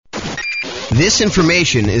This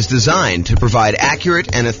information is designed to provide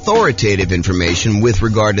accurate and authoritative information with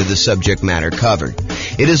regard to the subject matter covered.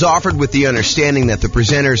 It is offered with the understanding that the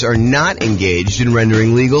presenters are not engaged in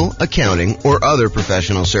rendering legal, accounting, or other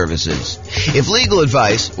professional services. If legal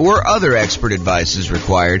advice or other expert advice is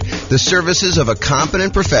required, the services of a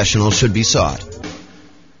competent professional should be sought.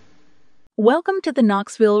 Welcome to the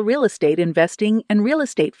Knoxville Real Estate Investing and Real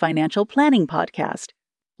Estate Financial Planning Podcast.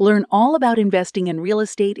 Learn all about investing in real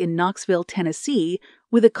estate in Knoxville, Tennessee,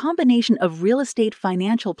 with a combination of real estate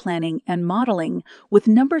financial planning and modeling with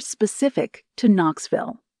numbers specific to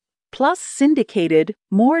Knoxville. Plus syndicated,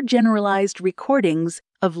 more generalized recordings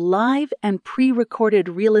of live and pre-recorded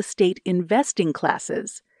real estate investing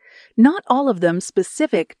classes, not all of them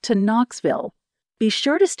specific to Knoxville. Be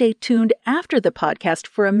sure to stay tuned after the podcast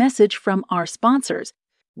for a message from our sponsors.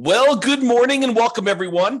 Well, good morning and welcome,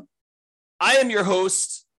 everyone. I am your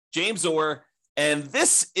host, James Orr, and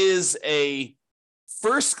this is a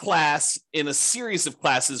first class in a series of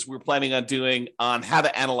classes we're planning on doing on how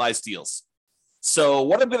to analyze deals. So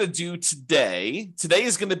what I'm going to do today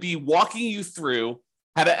is going to be walking you through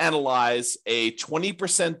how to analyze a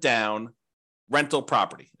 20% down rental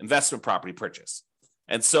property, investment property purchase.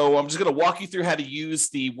 And so I'm just going to walk you through how to use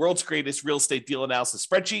the world's greatest real estate deal analysis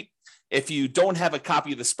spreadsheet. If you don't have a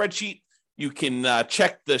copy of the spreadsheet, you can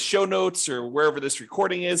check the show notes or wherever this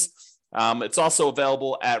recording is. It's also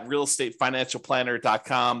available at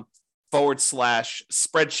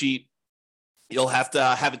realestateFinancialPlanner.com/spreadsheet. You'll have to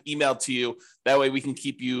have it emailed to you. That way we can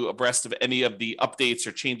keep you abreast of any of the updates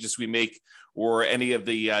or changes we make or any of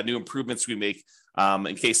the new improvements we make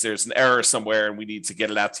in case there's an error somewhere and we need to get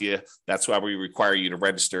it out to you. That's why we require you to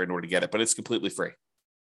register in order to get it, but it's completely free.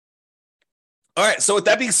 All right, so with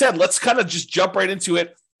that being said, let's kind of just jump right into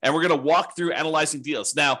it. And we're going to walk through analyzing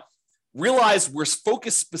deals. Now, realize we're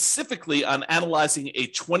focused specifically on analyzing a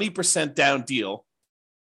 20% down deal.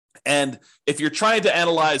 And if you're trying to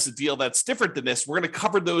analyze a deal that's different than this, we're going to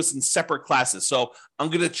cover those in separate classes. So I'm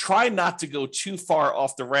going to try not to go too far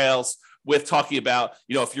off the rails with talking about,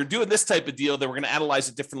 if you're doing this type of deal, then we're going to analyze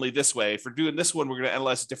it differently this way. If we're doing this one, we're going to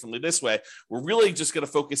analyze it differently this way. We're really just going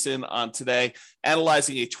to focus in on today,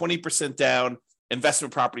 analyzing a 20% down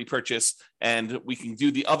investment property purchase, and we can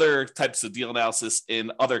do the other types of deal analysis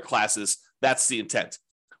in other classes. That's the intent.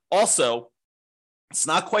 Also, it's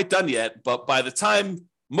not quite done yet, but by the time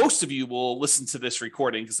most of you will listen to this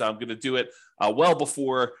recording, because I'm going to do it well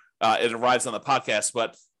before it arrives on the podcast,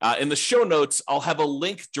 but in the show notes, I'll have a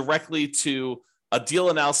link directly to a deal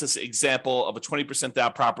analysis example of a 20%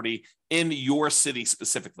 down property in your city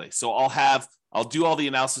specifically. So I'll do all the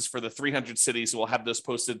analysis for the 300 cities. So we'll have those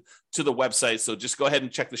posted to the website. So just go ahead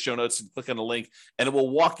and check the show notes and click on the link, and it will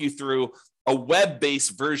walk you through a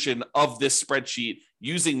web-based version of this spreadsheet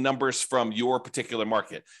using numbers from your particular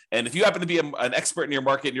market. And if you happen to be an expert in your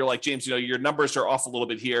market and you're like, James, your numbers are off a little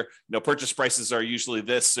bit here, purchase prices are usually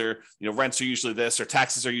this, or, rents are usually this, or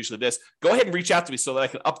taxes are usually this, go ahead and reach out to me so that I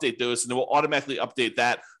can update those, and it will automatically update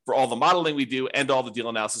that for all the modeling we do and all the deal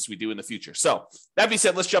analysis we do in the future. So that being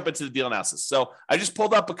said, let's jump into the deal analysis. So I just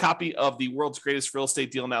pulled up a copy of the world's greatest real estate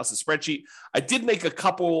deal analysis spreadsheet. I did make a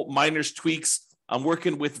couple minor tweaks. I'm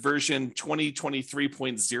working with version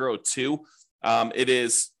 2023.02. It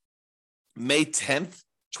is May 10th,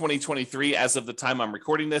 2023, as of the time I'm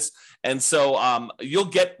recording this. And so you'll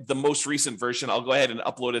get the most recent version. I'll go ahead and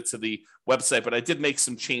upload it to the website, but I did make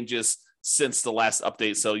some changes since the last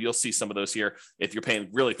update. So you'll see some of those here if you're paying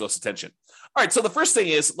really close attention. All right. So the first thing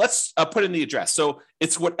is let's put in the address. So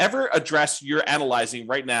it's whatever address you're analyzing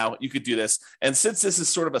right now, you could do this. And since this is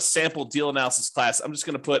sort of a sample deal analysis class, I'm just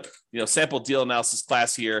going to put, sample deal analysis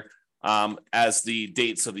class here as the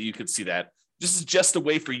date so that you can see that. This is just a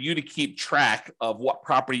way for you to keep track of what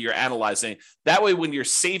property you're analyzing. That way, when you're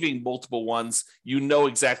saving multiple ones, you know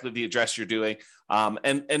exactly the address you're doing.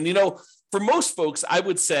 And for most folks, I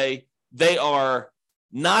would say they are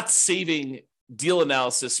not saving deal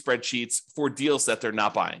analysis spreadsheets for deals that they're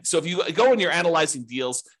not buying. So if you go and you're analyzing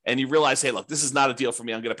deals and you realize, hey, look, this is not a deal for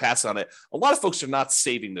me, I'm going to pass on it. A lot of folks are not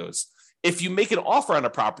saving those. If you make an offer on a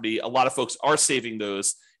property, a lot of folks are saving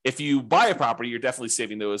those. If you buy a property, you're definitely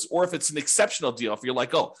saving those. Or if it's an exceptional deal, if you're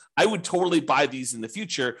like, oh, I would totally buy these in the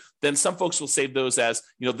future, then some folks will save those as,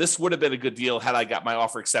 this would have been a good deal had I got my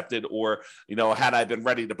offer accepted, or, had I been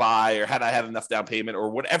ready to buy, or had I had enough down payment, or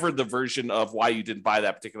whatever the version of why you didn't buy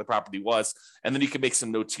that particular property was. And then you can make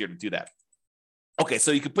some notes here to do that. Okay, so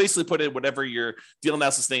you could basically put in whatever your deal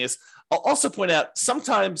analysis thing is. I'll also point out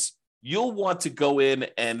sometimes you'll want to go in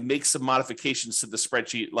and make some modifications to the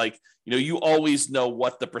spreadsheet. Like, you always know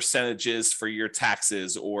what the percentage is for your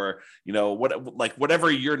taxes, or, whatever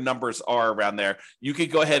your numbers are around there. You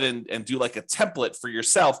could go ahead and do like a template for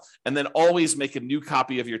yourself, and then always make a new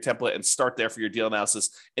copy of your template and start there for your deal analysis,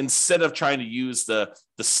 instead of trying to use the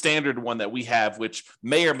standard one that we have, which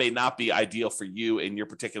may or may not be ideal for you in your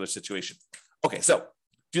particular situation. Okay, so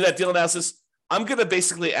do that deal analysis. I'm going to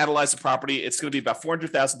basically analyze the property. It's going to be about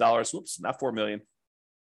 $400,000. Whoops, not $4 million.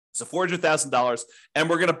 So $400,000, and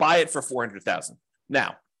we're going to buy it for $400,000.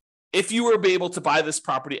 Now, if you were able to buy this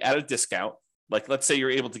property at a discount, like let's say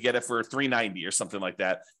you're able to get it for $390 or something like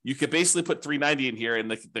that, you could basically put $390 in here,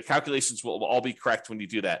 and the calculations will all be correct when you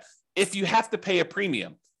do that. If you have to pay a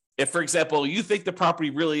premium, if, for example, you think the property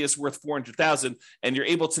really is worth $400,000 and you're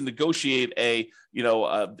able to negotiate you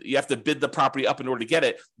have to bid the property up in order to get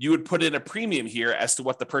it, you would put in a premium here as to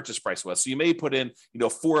what the purchase price was. So you may put in,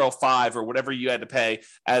 $405 or whatever you had to pay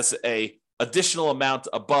as a additional amount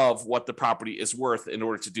above what the property is worth in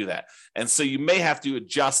order to do that. And so you may have to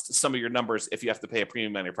adjust some of your numbers if you have to pay a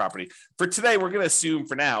premium on your property. For today, we're going to assume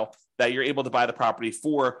for now that you're able to buy the property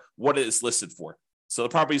for what it is listed for. So the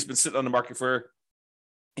property's been sitting on the market for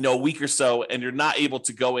a week or so, and you're not able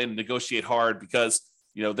to go in and negotiate hard because,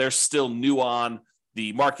 they're still new on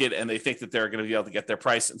the market and they think that they're going to be able to get their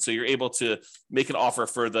price. And so you're able to make an offer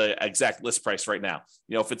for the exact list price right now.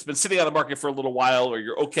 If it's been sitting on the market for a little while, or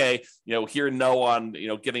you're okay, hear no on,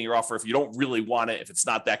 getting your offer. If you don't really want it, if it's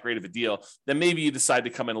not that great of a deal, then maybe you decide to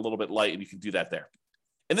come in a little bit light, and you can do that there.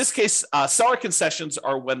 In this case, seller concessions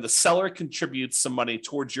are when the seller contributes some money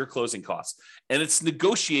towards your closing costs, and it's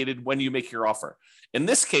negotiated when you make your offer. In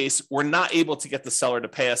this case, we're not able to get the seller to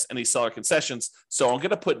pay us any seller concessions, so I'm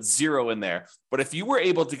going to put 0 in there. But if you were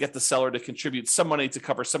able to get the seller to contribute some money to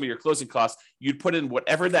cover some of your closing costs, you'd put in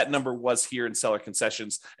whatever that number was here in seller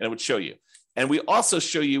concessions, and it would show you. And we also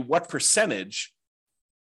show you what percentage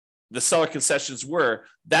the seller concessions were.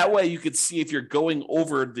 That way you could see if you're going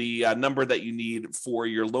over the number that you need for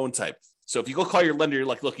your loan type. So if you go call your lender, you're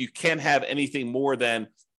like, look, you can't have anything more than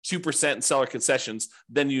 2% in seller concessions,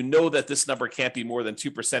 then you know that this number can't be more than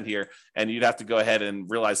 2% here. And you'd have to go ahead and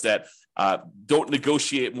realize that don't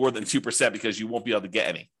negotiate more than 2% because you won't be able to get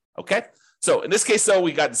any. Okay. So in this case, though,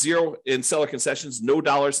 we got 0 in seller concessions, no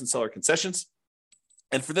dollars in seller concessions.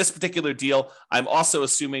 And for this particular deal, I'm also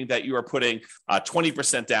assuming that you are putting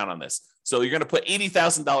 20% down on this. So you're going to put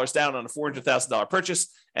 $80,000 down on a $400,000 purchase,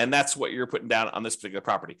 and that's what you're putting down on this particular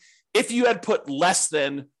property. If you had put less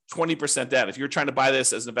than 20% down, if you're trying to buy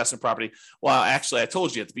this as an investment property, well, actually, I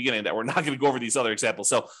told you at the beginning that we're not going to go over these other examples.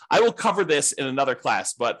 So I will cover this in another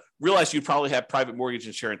class, but realize you'd probably have private mortgage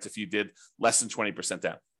insurance if you did less than 20%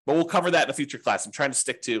 down. But we'll cover that in a future class. I'm trying to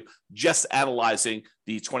stick to just analyzing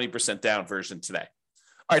the 20% down version today.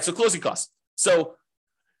 All right, so closing costs. So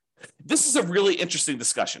this is a really interesting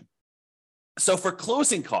discussion. So for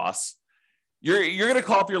closing costs, you're going to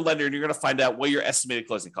call up your lender and you're going to find out what your estimated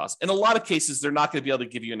closing costs. In a lot of cases, they're not going to be able to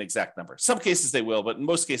give you an exact number. Some cases they will, but in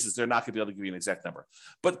most cases, they're not going to be able to give you an exact number.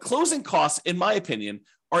 But closing costs, in my opinion,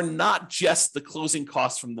 are not just the closing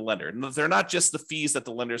costs from the lender. They're not just the fees that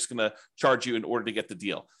the lender is going to charge you in order to get the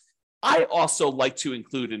deal. I also like to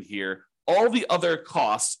include in here all the other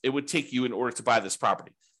costs it would take you in order to buy this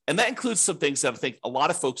property. And that includes some things that I think a lot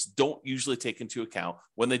of folks don't usually take into account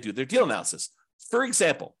when they do their deal analysis. For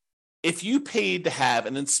example, if you paid to have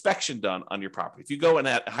an inspection done on your property, if you go and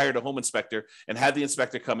hired a home inspector and had the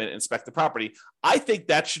inspector come in and inspect the property, I think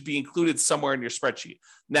that should be included somewhere in your spreadsheet.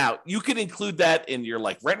 Now, you can include that in your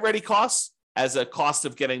rent ready costs as a cost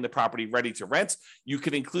of getting the property ready to rent. You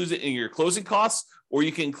can include it in your closing costs, or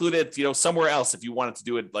you can include it, somewhere else if you wanted to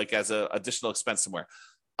do it as an additional expense somewhere.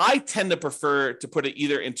 I tend to prefer to put it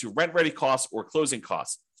either into rent ready costs or closing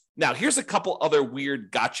costs. Now, here's a couple other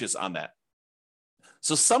weird gotchas on that.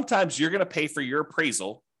 So sometimes you're going to pay for your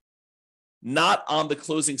appraisal, not on the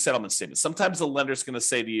closing settlement statement. Sometimes the lender is going to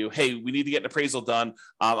say to you, hey, we need to get an appraisal done.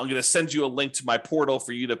 I'm going to send you a link to my portal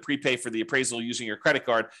for you to prepay for the appraisal using your credit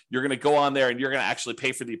card. You're going to go on there and you're going to actually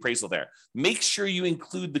pay for the appraisal there. Make sure you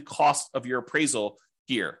include the cost of your appraisal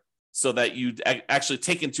here so that you actually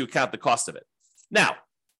take into account the cost of it. Now,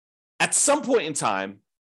 at some point in time,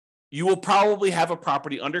 you will probably have a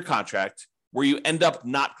property under contract where you end up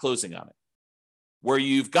not closing on it, where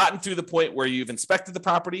you've gotten through the point where you've inspected the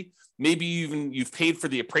property, maybe you've paid for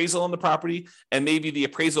the appraisal on the property, and maybe the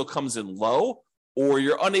appraisal comes in low, or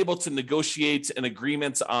you're unable to negotiate an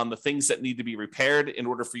agreement on the things that need to be repaired in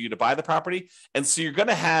order for you to buy the property. And so you're going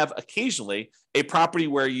to have occasionally a property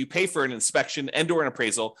where you pay for an inspection and or an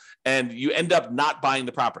appraisal, and you end up not buying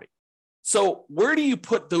the property. So where do you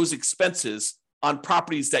put those expenses on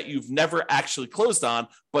properties that you've never actually closed on,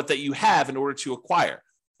 but that you have in order to acquire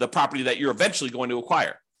the property that you're eventually going to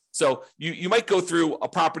acquire. So you might go through a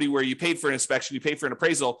property where you paid for an inspection, you paid for an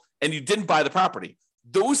appraisal, and you didn't buy the property.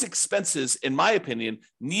 Those expenses, in my opinion,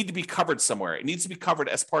 need to be covered somewhere. It needs to be covered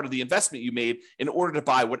as part of the investment you made in order to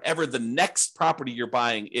buy whatever the next property you're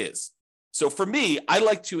buying is. So for me, I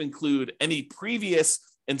like to include any previous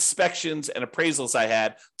inspections and appraisals I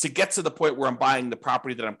had to get to the point where I'm buying the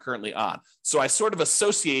property that I'm currently on. So I sort of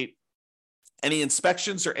associate any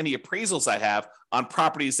inspections or any appraisals I have on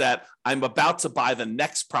properties that I'm about to buy the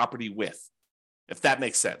next property with, if that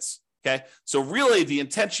makes sense. Okay. So really the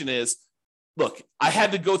intention is, look, I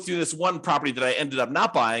had to go through this one property that I ended up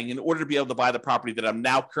not buying in order to be able to buy the property that I'm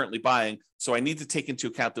now currently buying. So I need to take into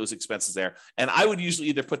account those expenses there. And I would usually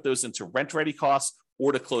either put those into rent-ready costs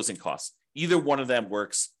or to closing costs. Either one of them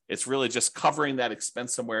works. It's really just covering that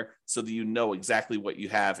expense somewhere so that you know exactly what you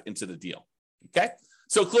have into the deal. Okay.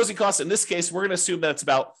 So closing costs, in this case, we're going to assume that it's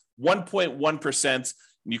about 1.1%.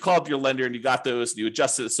 You call up your lender and you got those, and you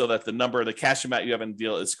adjust it so that the number, the cash amount you have in the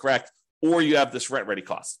deal is correct, or you have this rent-ready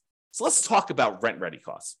cost. So let's talk about rent-ready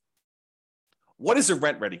costs. What is a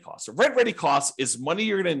rent-ready cost? A rent-ready cost is money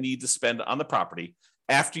you're going to need to spend on the property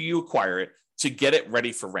after you acquire it to get it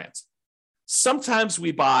ready for rent. Sometimes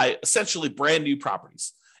we buy essentially brand new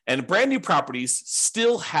properties, and brand new properties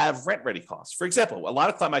still have rent-ready costs. For example, a lot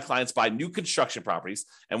of my clients buy new construction properties,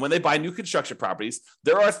 and when they buy new construction properties,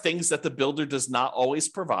 there are things that the builder does not always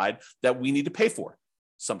provide that we need to pay for.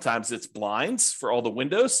 Sometimes it's blinds for all the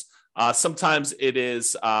windows. Sometimes it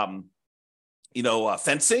is,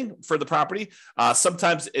 fencing for the property.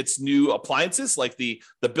 Sometimes it's new appliances, like the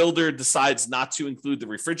builder decides not to include the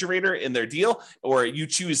refrigerator in their deal, or you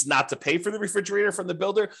choose not to pay for the refrigerator from the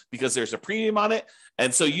builder because there's a premium on it.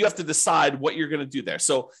 And so you have to decide what you're going to do there.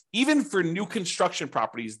 So even for new construction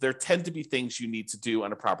properties, there tend to be things you need to do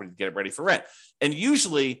on a property to get it ready for rent. And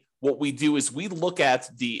usually what we do is we look at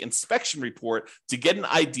the inspection report to get an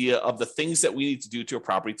idea of the things that we need to do to a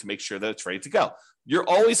property to make sure that it's ready to go. You're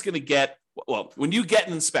always going to get, when you get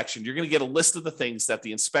an inspection, you're going to get a list of the things that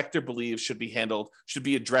the inspector believes should be handled, should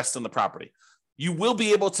be addressed on the property. You will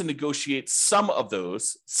be able to negotiate some of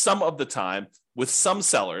those, some of the time, with some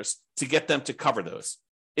sellers to get them to cover those.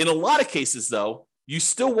 In a lot of cases, though, you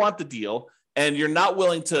still want the deal and you're not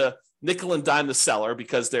willing to nickel and dime the seller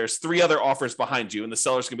because there's 3 other offers behind you, and the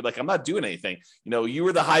seller's gonna be like, I'm not doing anything. You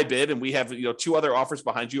were the high bid, and we have 2 other offers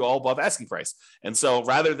behind you, all above asking price. And so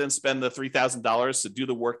rather than spend the $3,000 to do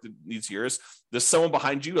the work that needs yours, there's someone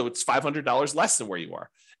behind you it's $500 less than where you are.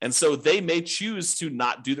 And so they may choose to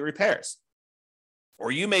not do the repairs.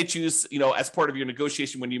 Or you may choose, as part of your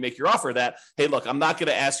negotiation when you make your offer that, hey, look, I'm not going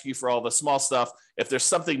to ask you for all the small stuff. If there's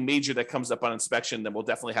something major that comes up on inspection, then we'll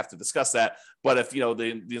definitely have to discuss that. But if,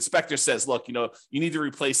 the inspector says, look, you need to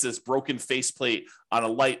replace this broken faceplate on a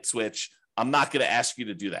light switch, I'm not going to ask you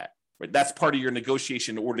to do that. Right? That's part of your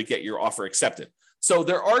negotiation in order to get your offer accepted. So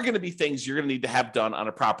there are going to be things you're going to need to have done on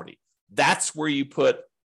a property. That's where you put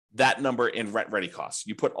that number in rent-ready costs.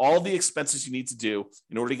 You put all the expenses you need to do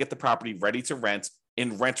in order to get the property ready to rent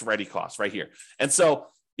in rent-ready costs right here. And so,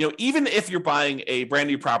 even if you're buying a brand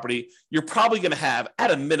new property, you're probably going to have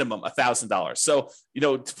at a minimum $1,000. So,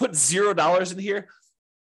 to put $0 in here,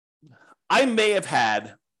 I may have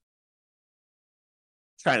had,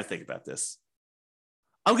 trying to think about this.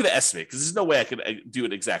 I'm going to estimate because there's no way I could do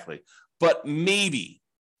it exactly, but maybe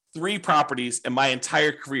 3 properties in my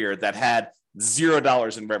entire career that had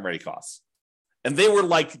 $0 in rent-ready costs. And they were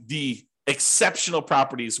like the exceptional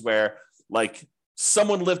properties where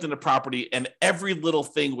someone lived in the property and every little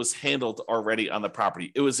thing was handled already on the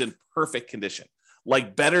property. It was in perfect condition,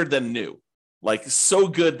 better than new, so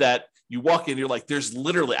good that you walk in, you're like, there's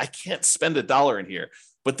literally, I can't spend $1 in here.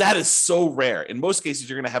 But that is so rare. In most cases,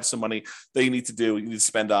 you're going to have some money that you need to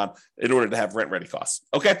spend on in order to have rent-ready costs.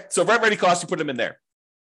 Okay, so rent-ready costs, you put them in there.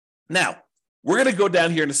 Now, we're going to go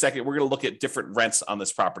down here in a second. We're going to look at different rents on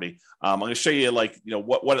this property. I'm going to show you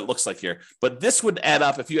what it looks like here. But this would add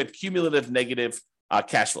up if you had cumulative negative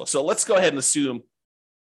cash flow. So let's go ahead and assume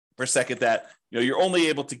for a second that you're only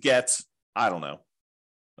able to get, I don't know,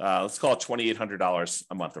 let's call it $2,800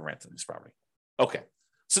 a month of rent on this property. Okay.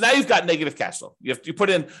 So now you've got negative cash flow. You put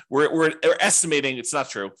in, we're estimating, it's not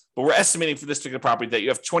true, but we're estimating for this particular property that you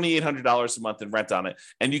have $2,800 a month in rent on it.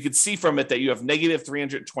 And you can see from it that you have negative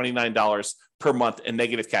 $329 per month in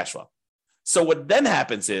negative cash flow. So what then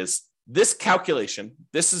happens is this calculation,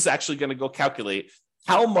 this is actually going to go calculate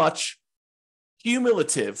how much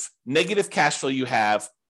cumulative negative cash flow you have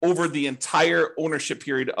over the entire ownership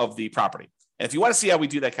period of the property. And if you want to see how we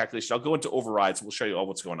do that calculation, I'll go into overrides and we'll show you all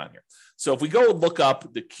what's going on here. So if we go look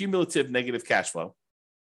up the cumulative negative cash flow,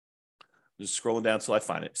 just scrolling down until I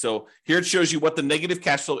find it. So here it shows you what the negative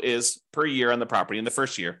cash flow is per year on the property in the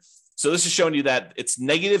first year. So this is showing you that it's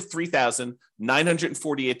negative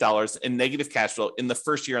 $3,948 in negative cash flow in the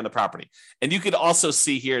first year on the property. And you could also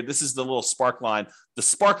see here, this is the little spark line. The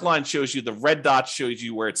spark line shows you, the red dot shows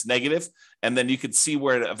you where it's negative, and then you can see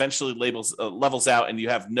where it eventually levels out and you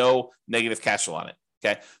have no negative cash flow on it.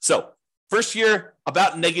 Okay, so first year,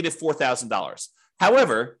 about negative $4,000.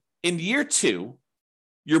 However, in year 2,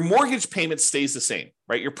 your mortgage payment stays the same,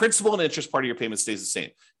 right? Your principal and interest part of your payment stays the same.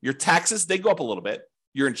 Your taxes, they go up a little bit.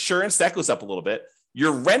 Your insurance, that goes up a little bit.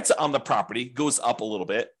 Your rent on the property goes up a little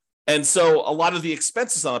bit. And so a lot of the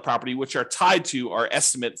expenses on the property, which are tied to our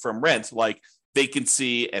estimate from rent, like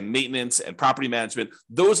vacancy and maintenance and property management,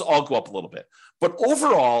 those all go up a little bit. But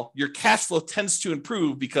overall, your cash flow tends to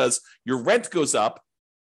improve because your rent goes up.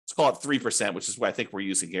 Let's call it 3%, which is what I think we're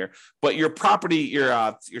using here. But your property,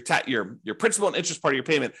 your principal and interest part of your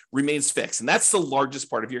payment remains fixed. And that's the largest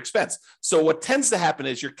part of your expense. So what tends to happen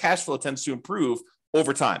is your cash flow tends to improve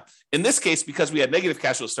over time. In this case, because we had negative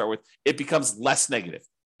cash flow to start with, it becomes less negative.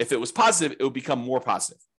 If it was positive, it would become more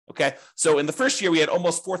positive. Okay. So in the first year, we had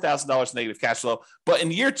almost $4,000 negative cash flow, but in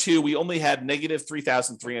year 2, we only had negative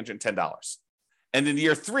 $3,310. And in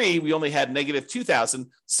year 3, we only had negative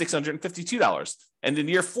 $2,652. And in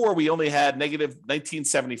year 4, we only had negative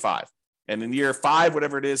 $1,975. And in year 5,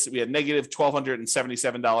 whatever it is, we had negative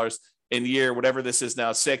 $1,277. In year, whatever this is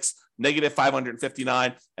now, 6, negative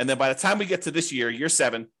 $559. And then by the time we get to this year, year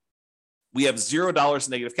 7, we have $0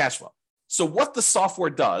 negative cash flow. So what the software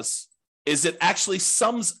does is it actually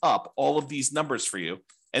sums up all of these numbers for you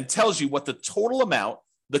and tells you what the total amount,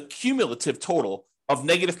 the cumulative total of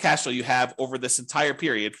negative cash flow you have over this entire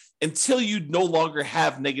period until you no longer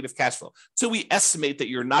have negative cash flow. So we estimate that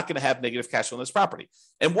you're not going to have negative cash flow on this property.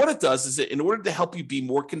 And what it does is that in order to help you be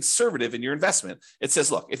more conservative in your investment, it says,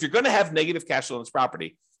 look, if you're going to have negative cash flow on this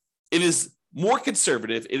property, it is more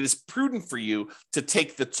conservative. It is prudent for you to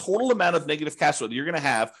take the total amount of negative cash flow that you're going to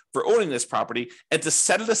have for owning this property and to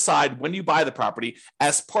set it aside when you buy the property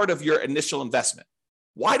as part of your initial investment.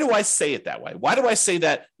 Why do I say it that way? Why do I say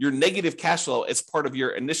that your negative cash flow is part of your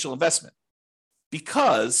initial investment?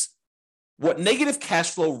 Because what negative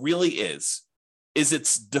cash flow really is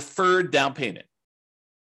it's deferred down payment.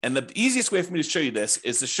 And the easiest way for me to show you this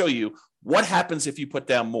is to show you what happens if you put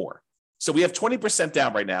down more. So we have 20%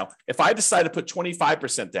 down right now. If I decide to put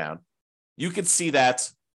 25% down, you can see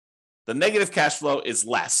that the negative cash flow is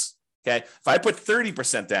less. Okay. If I put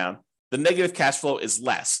 30% down, the negative cash flow is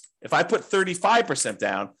less. If I put 35%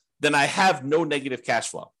 down, then I have no negative cash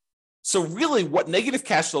flow. So really what negative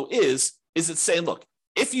cash flow is it's saying, look,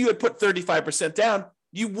 if you had put 35% down,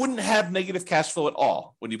 you wouldn't have negative cash flow at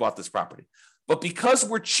all when you bought this property. But because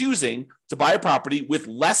we're choosing to buy a property with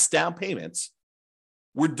less down payments,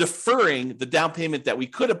 we're deferring the down payment that we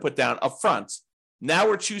could have put down up front. Now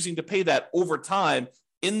we're choosing to pay that over time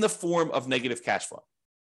in the form of negative cash flow.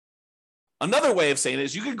 Another way of saying it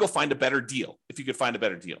is you could go find a better deal if you could find a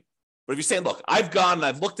better deal. But if you're saying, look, I've gone and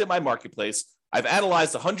I've looked at my marketplace, I've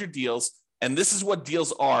analyzed 100 deals, and this is what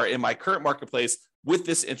deals are in my current marketplace with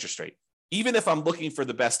this interest rate, even if I'm looking for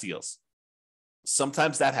the best deals.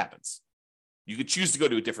 Sometimes that happens. You could choose to go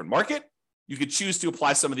to a different market. You could choose to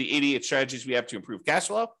apply some of the 88 strategies we have to improve cash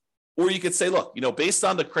flow. Or you could say, look, based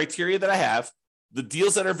on the criteria that I have, the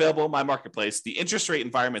deals that are available in my marketplace, the interest rate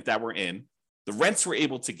environment that we're in, the rents we're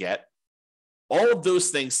able to get, all of those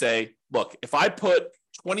things say, look, if I put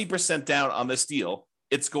 20% down on this deal,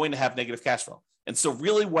 it's going to have negative cash flow. And so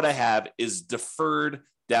really what I have is deferred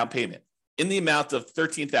down payment in the amount of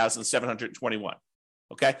 $13,721.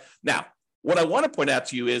 Okay. Now, what I want to point out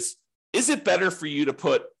to you is it better for you to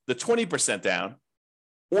put the 20% down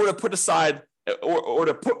or to put aside or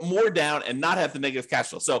to put more down and not have the negative cash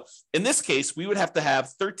flow? So in this case, we would have to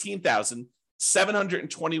have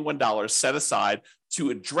 $13,721 set aside to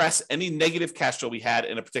address any negative cash flow we had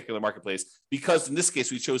in a particular marketplace, because in this case,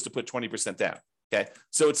 we chose to put 20% down. Okay.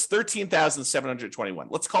 So it's $13,721.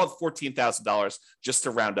 Let's call it $14,000 just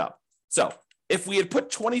to round up. So if we had put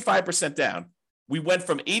 25% down, we went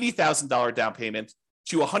from $80,000 down payment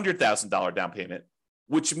to $100,000 down payment,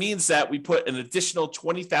 which means that we put an additional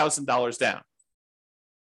 $20,000 down.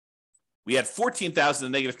 We had $14,000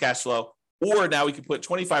 in negative cash flow, or now we can put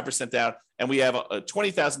 25% down and we have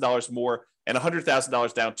 $20,000 more and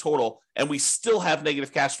 $100,000 down total, and we still have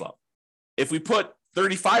negative cash flow. If we put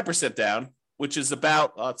 35% down, which is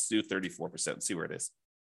about, let's do 34% and see where it is.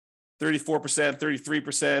 34%,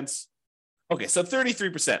 33%. Okay, so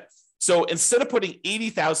 33%. So instead of putting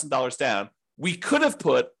 $80,000 down, we could have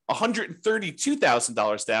put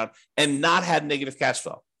 $132,000 down and not had negative cash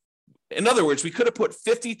flow. In other words, we could have put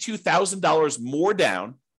 $52,000 more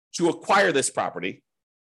down to acquire this property,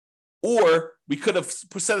 or we could have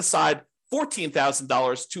set aside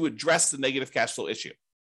 $14,000 to address the negative cash flow issue.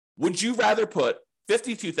 Would you rather put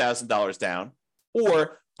 $52,000 down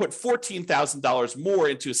or put $14,000 more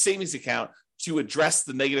into a savings account to address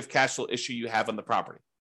the negative cash flow issue you have on the property?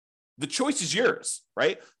 The choice is yours,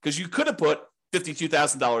 right? Because you could have put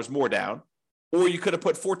 $52,000 more down, or you could have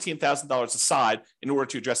put $14,000 aside in order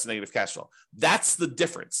to address the negative cash flow. That's the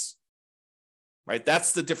difference, right?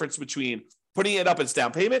 That's the difference between putting it up as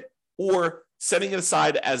down payment or setting it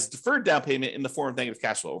aside as deferred down payment in the form of negative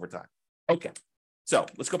cash flow over time. Okay, so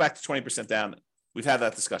let's go back to 20% down. We've had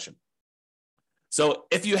that discussion. So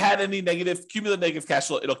if you had any cumulative negative cash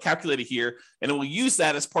flow, it'll calculate it here, and it will use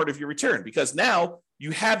that as part of your return, because now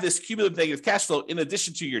you have this cumulative negative cash flow in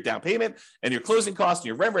addition to your down payment and your closing costs and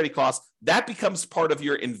your rent ready costs. That becomes part of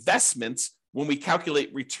your investments when we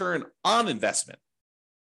calculate return on investment,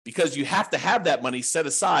 because you have to have that money set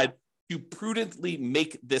aside to prudently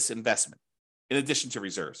make this investment in addition to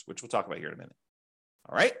reserves, which we'll talk about here in a minute.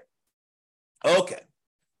 All right. Okay.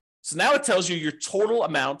 So now it tells you your total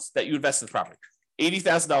amounts that you invest in the property.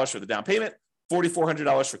 $80,000 for the down payment,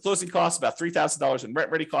 $4,400 for closing costs, about $3,000 in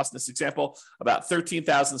rent ready costs in this example, about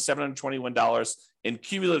 $13,721 in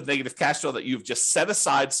cumulative negative cash flow that you've just set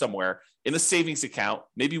aside somewhere in a savings account,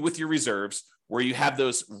 maybe with your reserves, where you have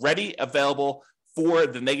those ready, available for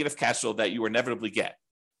the negative cash flow that you inevitably get.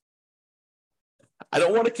 I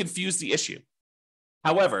don't want to confuse the issue.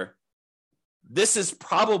 However, this is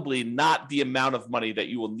probably not the amount of money that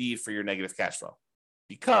you will need for your negative cash flow,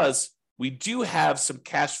 because we do have some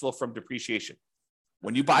cash flow from depreciation.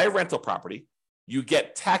 When you buy a rental property, you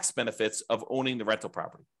get tax benefits of owning the rental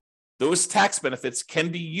property. Those tax benefits can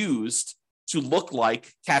be used to look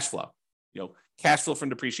like cash flow, cash flow from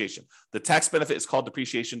depreciation. The tax benefit is called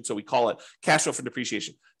depreciation, so we call it cash flow from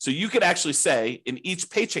depreciation. So you could actually say in each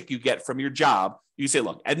paycheck you get from your job, you say,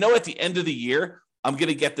 look, I know at the end of the year, I'm going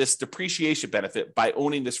to get this depreciation benefit by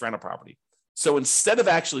owning this rental property. So instead of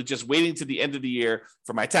actually just waiting to the end of the year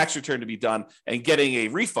for my tax return to be done and getting a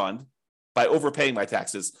refund by overpaying my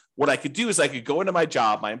taxes, what I could do is I could go into my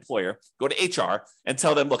job, my employer, go to HR and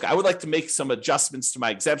tell them, look, I would like to make some adjustments to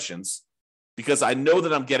my exemptions because I know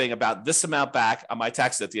that I'm getting about this amount back on my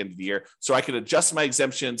taxes at the end of the year. So I could adjust my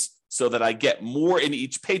exemptions so that I get more in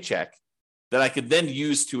each paycheck that I could then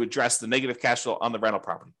use to address the negative cash flow on the rental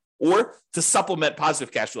property, or to supplement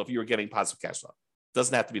positive cash flow if you were getting positive cash flow. It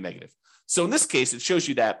doesn't have to be negative. So in this case, it shows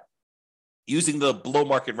you that using the below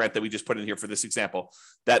market rent that we just put in here for this example,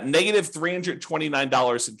 that negative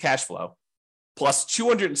 $329 in cash flow plus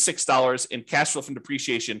 $206 in cash flow from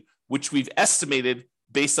depreciation, which we've estimated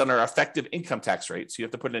based on our effective income tax rate. So you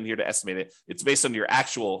have to put it in here to estimate it. It's based on your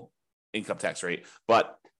actual income tax rate.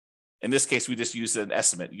 But in this case, we just use an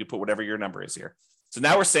estimate. You can put whatever your number is here. So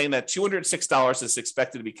now we're saying that $206 is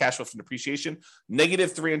expected to be cash flow from depreciation,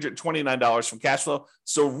 negative $329 from cash flow.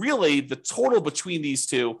 So really the total between these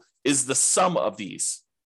two is the sum of these,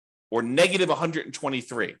 or negative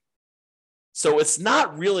 123. So it's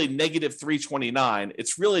not really negative 329,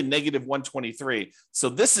 it's really negative 123. So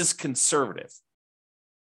this is conservative.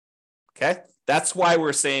 Okay, that's why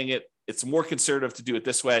we're saying it's more conservative to do it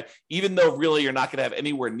this way, even though really you're not going to have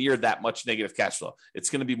anywhere near that much negative cash flow. It's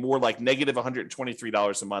going to be more like negative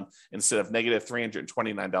 $123 a month instead of negative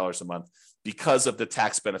 $329 a month because of the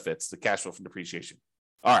tax benefits, the cash flow from depreciation.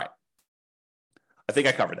 All right. I think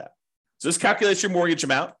I covered that. So this calculates your mortgage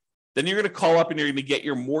amount. Then you're going to call up and you're going to get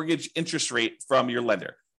your mortgage interest rate from your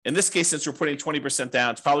lender. In this case, since we're putting 20%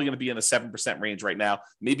 down, it's probably going to be in the 7% range right now,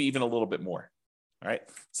 maybe even a little bit more. All right.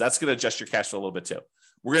 So that's going to adjust your cash flow a little bit too.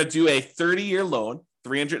 We're going to do a 30-year loan,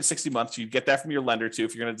 360 months. You'd get that from your lender too.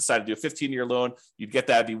 If you're going to decide to do a 15-year loan, you'd get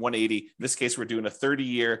that. It'd be 180. In this case, we're doing a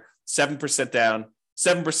 30-year, 7% down,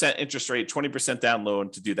 7% interest rate, 20% down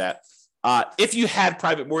loan to do that. If you had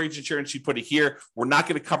private mortgage insurance, you put it here. We're not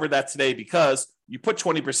going to cover that today because you put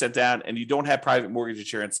 20% down and you don't have private mortgage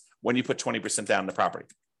insurance when you put 20% down in the property.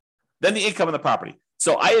 Then the income of the property.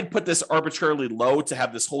 So I had put this arbitrarily low to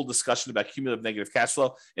have this whole discussion about cumulative negative cash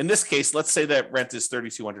flow. In this case, let's say that rent is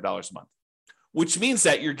 $3,200 a month, which means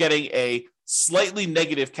that you're getting a slightly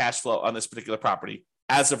negative cash flow on this particular property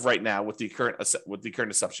as of right now with the current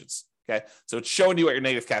assumptions. Okay, so it's showing you what your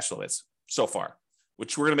negative cash flow is so far,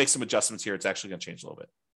 which we're going to make some adjustments here. It's actually going to change a little bit.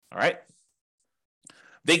 All right.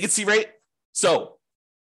 Vacancy rate. So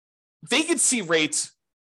vacancy rate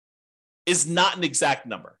is not an exact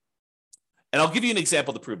number. And I'll give you an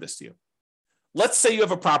example to prove this to you. let's say you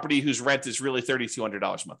have a property whose rent is really $3,200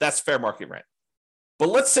 a month. That's fair market rent. But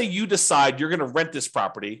let's say you decide you're going to rent this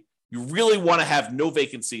property. You really want to have no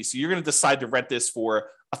vacancy. So you're going to decide to rent this for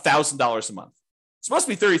 $1,000 a month. It's supposed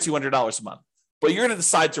to be $3,200 a month, but you're going to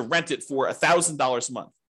decide to rent it for $1,000 a month.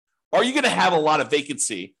 Are you going to have a lot of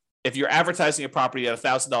vacancy if you're advertising a property at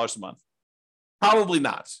 $1,000 a month? Probably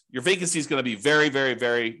not. Your vacancy is going to be very, very,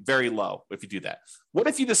 very, very low if you do that. What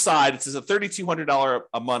if you decide it's a $3,200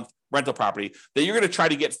 a month rental property that you're going to try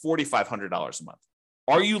to get $4,500 a month?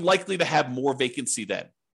 Are you likely to have more vacancy then?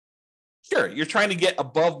 Sure, you're trying to get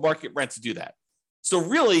above market rent to do that. So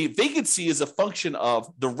really, vacancy is a function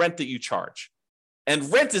of the rent that you charge.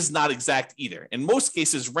 And rent is not exact either. In most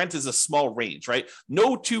cases, rent is a small range, right?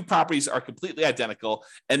 No two properties are completely identical,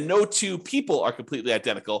 and no two people are completely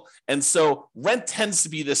identical. And so rent tends to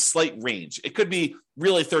be this slight range. It could be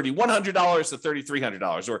really $3,100 to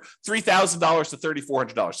 $3,300 or $3,000 to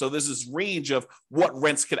 $3,400. So there's this range of what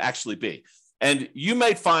rents could actually be. And you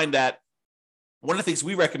might find that one of the things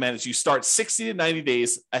we recommend is you start 60 to 90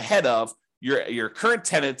 days ahead of your current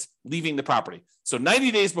tenant leaving the property. So 90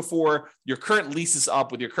 days before your current lease is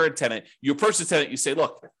up with your current tenant, you approach the tenant, you say,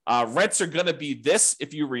 look, rents are going to be this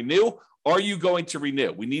if you renew. Are you going to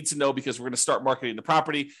renew? We need to know because we're going to start marketing the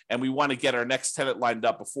property and we want to get our next tenant lined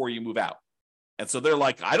up before you move out. And so they're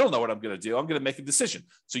like, I don't know what I'm going to do. I'm going to make a decision.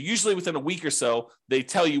 So usually within a week or so, they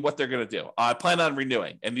tell you what they're going to do. I plan on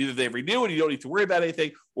renewing. And either they renew and you don't need to worry about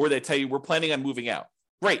anything, or they tell you we're planning on moving out.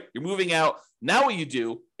 Great, you're moving out. Now what you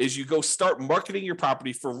do is you go start marketing your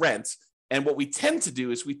property for rent. And what we tend to do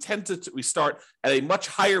is we start at a much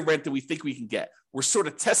higher rent than we think we can get. We're sort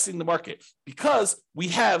of testing the market because we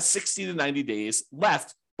have 60 to 90 days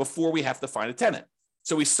left before we have to find a tenant.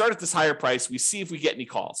 So we start at this higher price. We see if we get any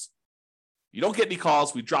calls. You don't get any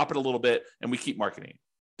calls, we drop it a little bit and we keep marketing.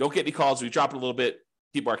 Don't get any calls, we drop it a little bit,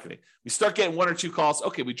 keep marketing. We start getting one or two calls.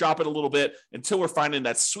 Okay, we drop it a little bit until we're finding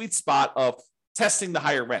that sweet spot of testing the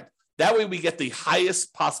higher rent. That way we get the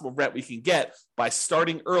highest possible rent we can get by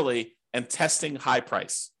starting early and testing high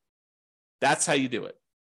price. That's how you do it.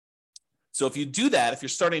 So if you do that, if you're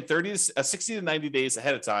starting 60 to 90 days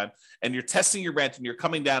ahead of time and you're testing your rent and you're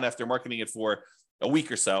coming down after marketing it for a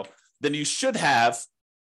week or so, then you should have,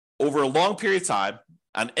 over a long period of time,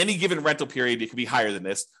 on any given rental period, it could be higher than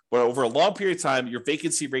this, but over a long period of time, your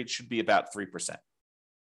vacancy rate should be about 3%.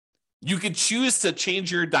 You could choose to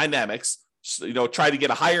change your dynamics, try to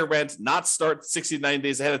get a higher rent, not start 60 to 90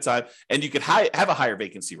 days ahead of time, and you could have a higher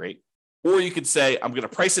vacancy rate. Or you could say, I'm going to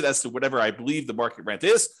price it as to whatever I believe the market rent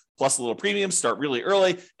is, plus a little premium, start really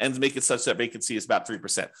early, and make it such that vacancy is about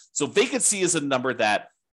 3%. So vacancy is a number that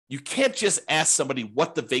you can't just ask somebody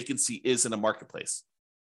what the vacancy is in a marketplace,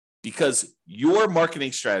 because your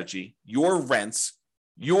marketing strategy, your rents,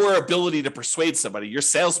 your ability to persuade somebody, your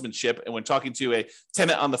salesmanship, and when talking to a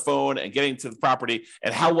tenant on the phone and getting to the property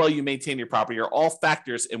and how well you maintain your property are all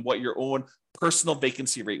factors in what your own personal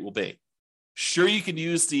vacancy rate will be. Sure, you can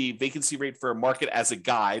use the vacancy rate for a market as a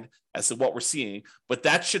guide as to what we're seeing, but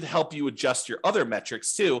that should help you adjust your other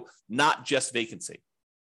metrics too, not just vacancy.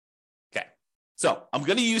 Okay, so I'm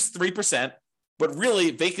going to use 3%, but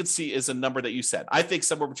really vacancy is a number that you said. I think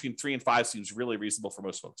somewhere between 3 and 5 seems really reasonable for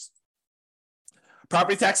most folks.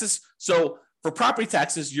 Property taxes. So for property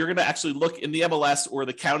taxes, you're going to actually look in the MLS or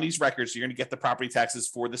the county's records. You're going to get the property taxes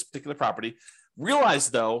for this particular property. Realize,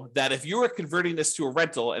 though, that if you are converting this to a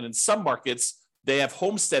rental, and in some markets, they have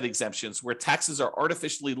homestead exemptions where taxes are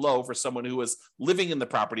artificially low for someone who is living in the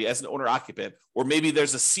property as an owner-occupant, or maybe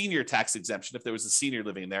there's a senior tax exemption if there was a senior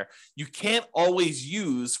living there. You can't always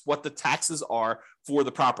use what the taxes are for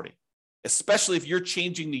the property, especially if you're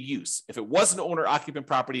changing the use. If it was an owner-occupant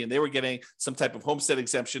property and they were getting some type of homestead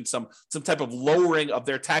exemption, some type of lowering of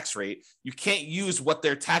their tax rate, you can't use what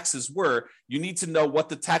their taxes were. You need to know what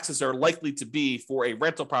the taxes are likely to be for a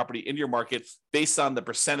rental property in your market based on the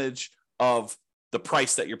percentage of the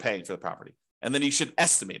price that you're paying for the property. And then you should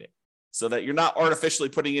estimate it so that you're not artificially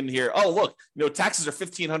putting in here, oh, look, taxes are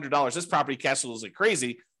 $1,500. This property cash flows like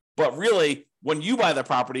crazy. But really, when you buy the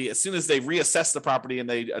property, as soon as they reassess the property and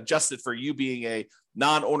they adjust it for you being a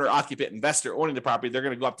non-owner occupant investor owning the property, they're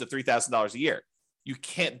going to go up to $3,000 a year. You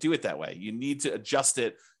can't do it that way. You need to adjust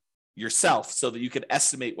it yourself so that you can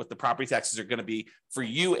estimate what the property taxes are going to be for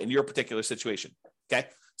you in your particular situation. Okay.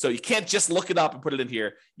 So you can't just look it up and put it in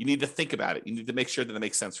here. You need to think about it. You need to make sure that it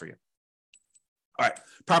makes sense for you. All right.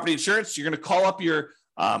 Property insurance. You're going to call up your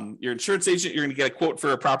insurance agent. You're going to get a quote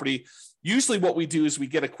for a property. Usually what we do is we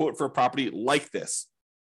get a quote for a property like this.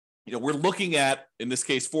 We're looking at, in this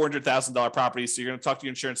case, $400,000 properties. So you're going to talk to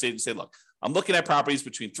your insurance agent and say, look, I'm looking at properties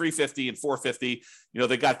between $350,000 and $450,000.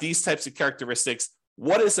 They got these types of characteristics.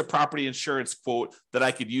 what is a property insurance quote that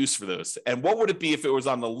I could use for those? And what would it be if it was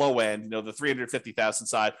on the low end, the 350,000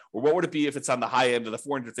 side, or what would it be if it's on the high end of the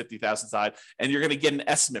 450,000 side? And you're going to get an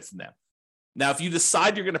estimate from them. Now, if you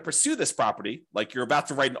decide you're going to pursue this property, like you're about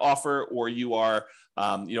to write an offer, or you are,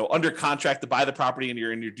 under contract to buy the property and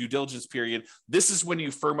you're in your due diligence period, this is when you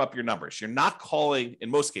firm up your numbers. You're not calling, in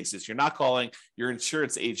most cases, you're not calling your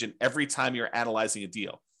insurance agent every time you're analyzing a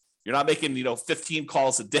deal. You're not making, 15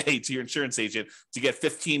 calls a day to your insurance agent to get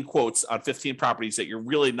 15 quotes on 15 properties that you're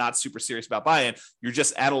really not super serious about buying. You're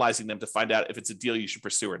just analyzing them to find out if it's a deal you should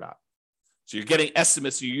pursue or not. So you're getting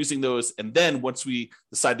estimates, you're using those. And then once we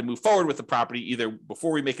decide to move forward with the property, either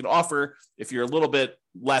before we make an offer, if you're a little bit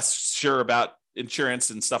less sure about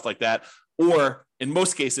insurance and stuff like that, or in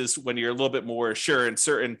most cases, when you're a little bit more sure and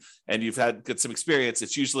certain and you've got some experience,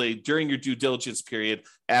 it's usually during your due diligence period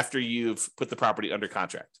after you've put the property under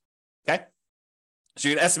contract. Okay. So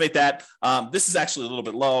you're going to estimate that. This is actually a little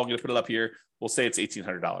bit low. I'm going to put it up here. We'll say it's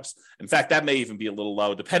 $1,800. In fact, that may even be a little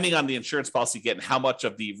low, depending on the insurance policy you get and how much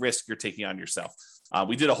of the risk you're taking on yourself.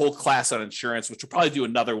 We did a whole class on insurance, which we'll probably do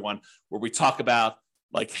another one where we talk about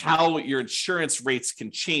like how your insurance rates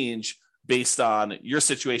can change based on your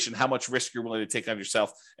situation, how much risk you're willing to take on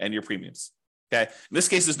yourself and your premiums. Okay. In this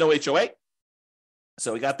case, there's no HOA.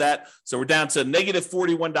 So we got that. So we're down to negative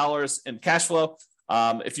 $41 in cash flow.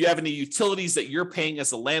 If you have any utilities that you're paying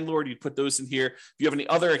as a landlord, you put those in here. If you have any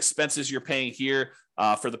other expenses you're paying here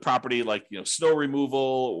for the property, like snow removal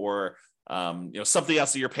or something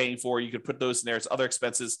else that you're paying for, you could put those in there as other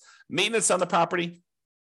expenses. Maintenance on the property.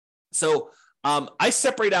 So I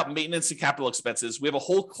separate out maintenance and capital expenses. We have a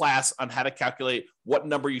whole class on how to calculate what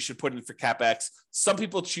number you should put in for CapEx. Some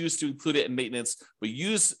people choose to include it in maintenance, but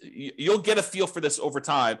you'll get a feel for this over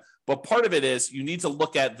time. But part of it is you need to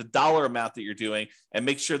look at the dollar amount that you're doing and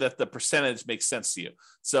make sure that the percentage makes sense to you.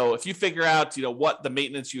 So if you figure out, what the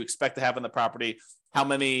maintenance you expect to have on the property, how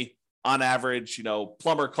many on average,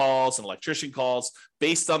 plumber calls and electrician calls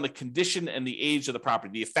based on the condition and the age of the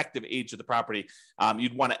property, the effective age of the property.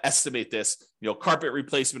 You'd want to estimate this, carpet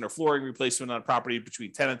replacement or flooring replacement on a property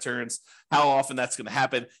between tenant turns, how often that's going to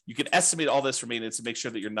happen. You can estimate all this for maintenance and make sure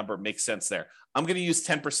that your number makes sense there. I'm going to use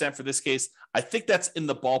 10% for this case. I think that's in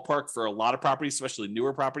the ballpark for a lot of properties, especially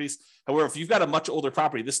newer properties. However, if you've got a much older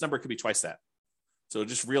property, this number could be twice that. So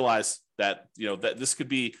just realize that, that this could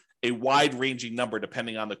be a wide-ranging number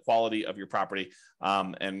depending on the quality of your property,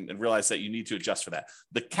 and realize that you need to adjust for that.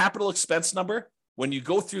 The capital expense number, when you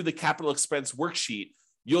go through the capital expense worksheet,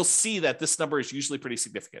 you'll see that this number is usually pretty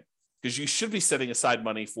significant because you should be setting aside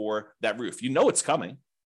money for that roof. It's coming.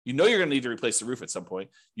 You're going to need to replace the roof at some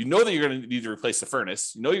point. That you're going to need to replace the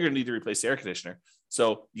furnace. You're going to need to replace the air conditioner.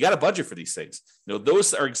 So you got to budget for these things.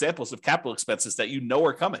 Those are examples of capital expenses that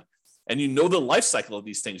are coming. And the life cycle of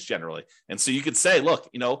these things generally. And so you could say, look,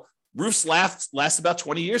 roofs last about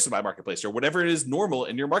 20 years in my marketplace or whatever it is normal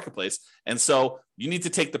in your marketplace. And so you need to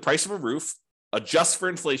take the price of a roof, adjust for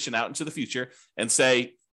inflation out into the future and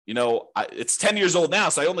say, it's 10 years old now,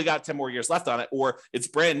 so I only got 10 more years left on it. Or it's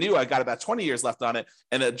brand new, I got about 20 years left on it,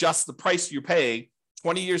 and adjust the price you're paying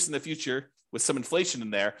 20 years in the future with some inflation in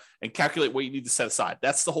there and calculate what you need to set aside.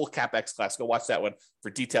 That's the whole CapEx class. Go watch that one for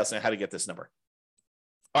details on how to get this number.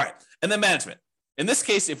 All right. And then management. In this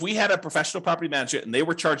case, if we had a professional property manager and they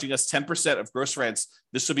were charging us 10% of gross rents,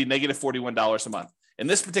 this would be negative $41 a month. In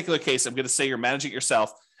this particular case, I'm going to say you're managing it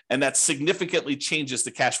yourself, and that significantly changes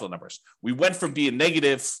the cash flow numbers. We went from being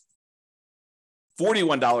negative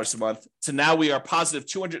 $41 a month to now we are positive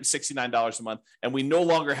 $269 a month, and we no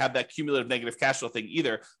longer have that cumulative negative cash flow thing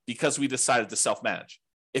either because we decided to self-manage.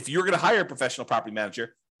 If you're going to hire a professional property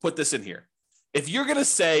manager, put this in here. If you're going to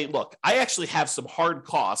say, look, I actually have some hard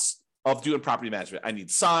costs of doing property management. I need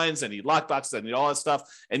signs, I need lockboxes, I need all that stuff.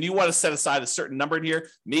 And you want to set aside a certain number in here.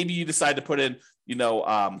 Maybe you decide to put in,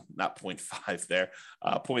 not 0.5 there,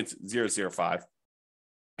 0.005.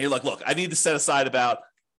 You're like, look, I need to set aside about,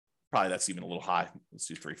 probably that's even a little high. Let's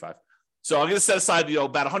do 3.5. So I'm going to set aside,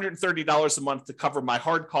 about $130 a month to cover my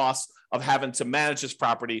hard costs of having to manage this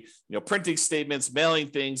property, printing statements, mailing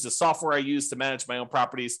things, the software I use to manage my own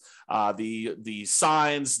properties, the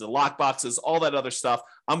signs, the lock boxes, all that other stuff.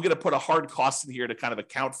 I'm going to put a hard cost in here to kind of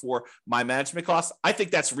account for my management costs. I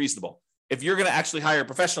think that's reasonable. If you're going to actually hire a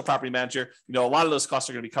professional property manager, a lot of those costs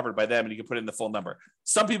are going to be covered by them and you can put in the full number.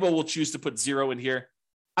 Some people will choose to put 0 in here.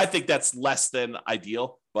 I think that's less than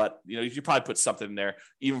ideal, but you should probably put something in there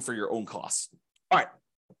even for your own costs. All right.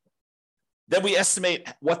 Then we estimate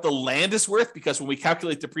what the land is worth because when we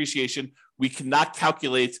calculate depreciation, we cannot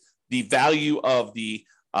calculate the value of the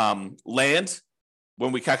land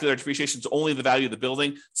when we calculate our depreciation, it's only the value of the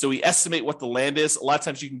building. So we estimate what the land is. A lot of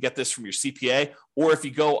times you can get this from your CPA, or if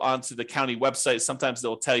you go onto the county website, sometimes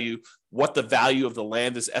they'll tell you what the value of the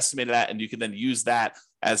land is estimated at, and you can then use that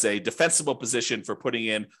as a defensible position for putting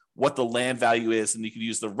in what the land value is, and you can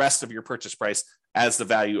use the rest of your purchase price as the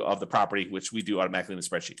value of the property, which we do automatically in the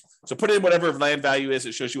spreadsheet. So put in whatever land value is.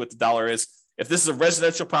 It shows you what the dollar is. If this is a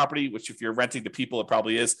residential property, which if you're renting to people, it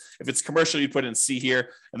probably is. If it's commercial, you put in C here,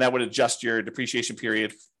 and that would adjust your depreciation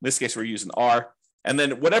period. In this case, we're using R. And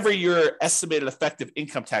then whatever your estimated effective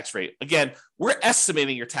income tax rate, again, we're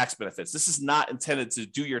estimating your tax benefits. This is not intended to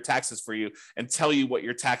do your taxes for you and tell you what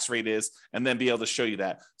your tax rate is and then be able to show you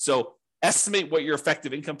that. So estimate what your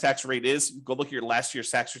effective income tax rate is. Go look at your last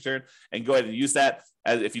year's tax return and go ahead and use that.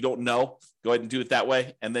 As if you don't know, go ahead and do it that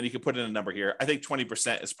way. And then you can put in a number here. I think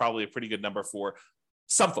 20% is probably a pretty good number for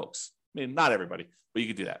some folks. I mean, not everybody, but you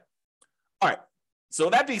can do that. All right. So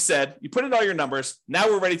that being said, you put in all your numbers. Now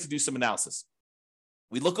we're ready to do some analysis.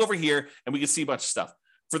 We look over here and we can see a bunch of stuff.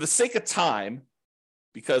 For the sake of time,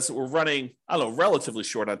 because we're running, I don't know, relatively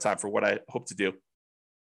short on time for what I hope to do,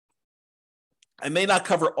 I may not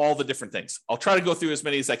cover all the different things. I'll try to go through as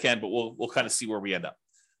many as I can, but we'll kind of see where we end up.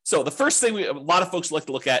 So the first thing a lot of folks like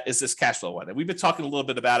to look at is this cash flow one. And we've been talking a little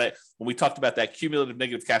bit about it when we talked about that cumulative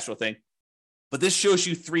negative cash flow thing. But this shows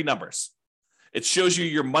you three numbers. It shows you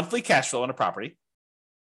your monthly cash flow on a property,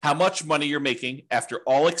 how much money you're making after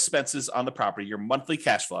all expenses on the property, your monthly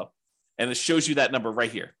cash flow. And it shows you that number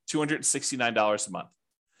right here, $269 a month.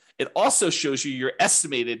 It also shows you your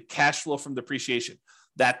estimated cash flow from depreciation,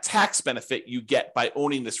 that tax benefit you get by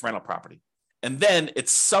owning this rental property. And then it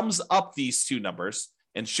sums up these two numbers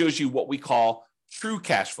and shows you what we call true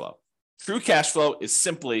cash flow. True cash flow is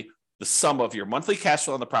simply the sum of your monthly cash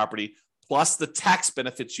flow on the property plus the tax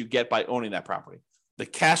benefits you get by owning that property, the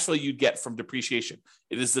cash flow you get from depreciation.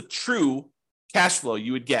 It is the true cash flow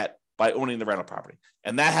you would get by owning the rental property.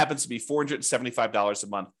 And that happens to be $475 a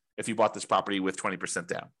month if you bought this property with 20%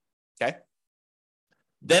 down, okay?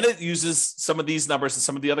 Then it uses some of these numbers and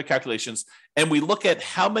some of the other calculations, and we look at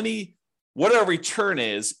what our return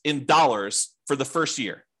is in dollars for the first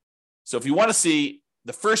year. So if you want to see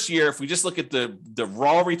the first year, if we just look at the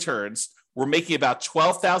raw returns, we're making about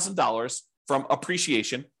 $12,000 from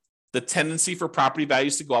appreciation. The tendency for property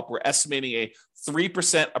values to go up, we're estimating a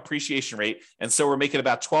 3% appreciation rate. And so we're making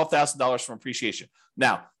about $12,000 from appreciation.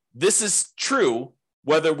 Now, this is true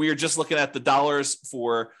whether we are just looking at the dollars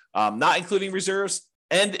for not including reserves,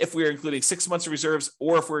 and if we're including 6 months of reserves,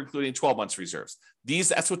 or if we're including 12 months of reserves.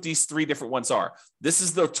 That's what these three different ones are. This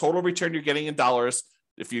is the total return you're getting in dollars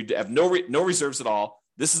if you have no reserves at all.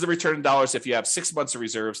 This is the return in dollars if you have 6 months of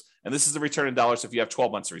reserves, and this is the return in dollars if you have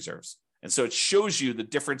 12 months of reserves. And so it shows you the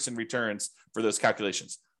difference in returns for those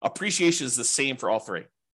calculations. Appreciation is the same for all three,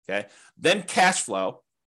 okay? Then cash flow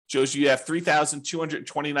shows you have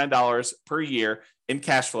 $3,229 per year in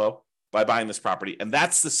cash flow by buying this property, and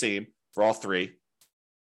that's the same for all three.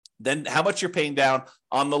 Then how much you're paying down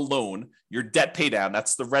on the loan, your debt pay down,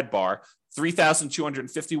 that's the red bar,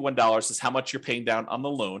 $3,251 is how much you're paying down on the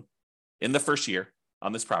loan in the first year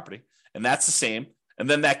on this property, and that's the same. And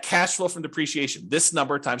then that cash flow from depreciation, this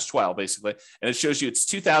number times 12, basically, and it shows you it's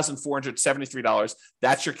 $2,473.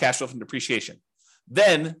 That's your cash flow from depreciation.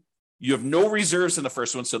 Then you have no reserves in the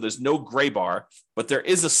first one, so there's no gray bar, but there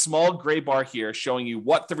is a small gray bar here showing you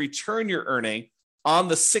what the return you're earning on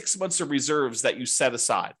the 6 months of reserves that you set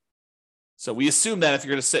aside. So we assume that if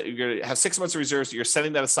you're going to have 6 months of reserves, you're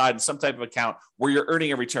setting that aside in some type of account where you're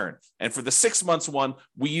earning a return. And for the 6 months one,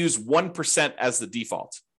 we use 1% as the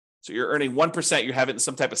default. So you're earning 1%, you have it in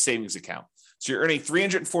some type of savings account. So you're earning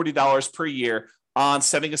 $340 per year on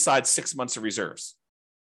setting aside 6 months of reserves.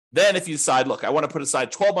 Then if you decide, look, I want to put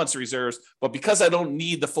aside 12 months of reserves, but because I don't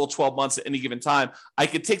need the full 12 months at any given time, I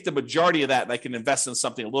could take the majority of that and I can invest in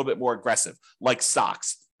something a little bit more aggressive, like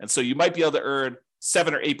stocks. And so you might be able to earn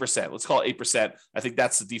 7 or 8%. Let's call it 8%. I think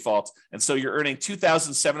that's the default. And so you're earning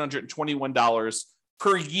 $2,721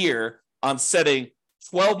 per year on setting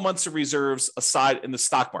 12 months of reserves aside in the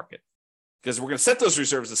stock market. Because we're going to set those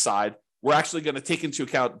reserves aside, we're actually going to take into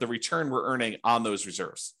account the return we're earning on those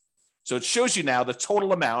reserves. So it shows you now the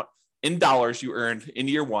total amount in dollars you earned in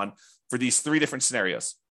year one for these three different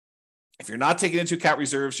scenarios. If you're not taking into account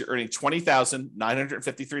reserves, you're earning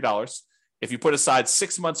 $20,953. If you put aside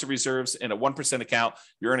 6 months of reserves in a 1% account,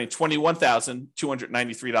 you're earning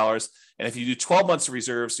 $21,293. And if you do 12 months of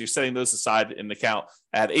reserves, so you're setting those aside in the account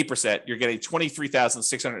at 8%, you're getting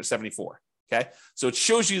 $23,674. Okay. So it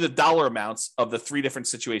shows you the dollar amounts of the three different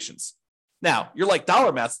situations. Now, you're like, dollar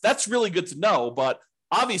amounts, that's really good to know, but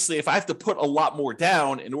Obviously, if I have to put a lot more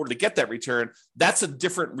down in order to get that return, that's a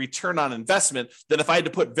different return on investment than if I had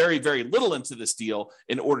to put very, very little into this deal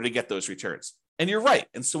in order to get those returns. And you're right.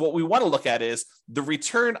 And so what we want to look at is the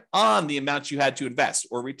return on the amount you had to invest,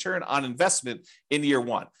 or return on investment in year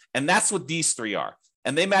one. And that's what these three are.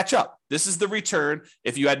 And they match up. This is the return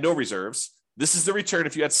if you had no reserves. This is the return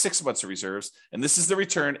if you had 6 months of reserves. And this is the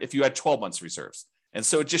return if you had 12 months of reserves. And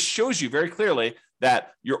so it just shows you very clearly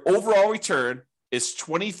that your overall return is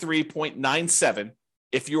 23.97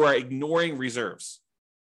 if you are ignoring reserves,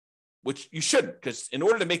 which you shouldn't, because in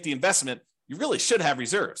order to make the investment, you really should have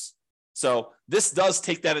reserves. So this does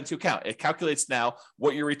take that into account. It calculates now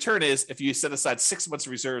what your return is if you set aside 6 months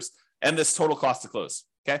of reserves and this total cost to close.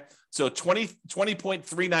 Okay. So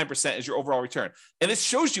 20.39% is your overall return. And it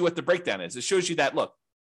shows you what the breakdown is. It shows you that, look,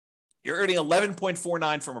 you're earning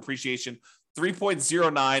 11.49 from appreciation.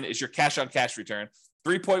 3.09 is your cash on cash return.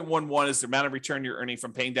 3.11 is the amount of return you're earning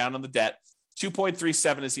from paying down on the debt.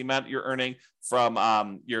 2.37 is the amount you're earning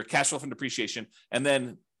from your cash flow from depreciation. And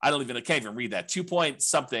then I can't even read that. 2 point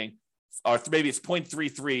something, or maybe it's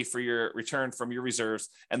 0.33 for your return from your reserves.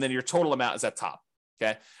 And then your total amount is at top.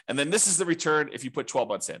 Okay. And then this is the return if you put 12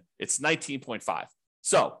 months in. It's 19.5.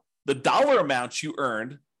 So the dollar amount you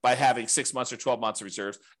earned by having 6 months or 12 months of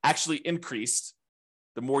reserves actually increased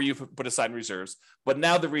the more you put aside in reserves. But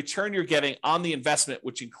now the return you're getting on the investment,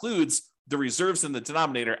 which includes the reserves in the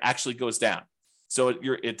denominator, actually goes down. So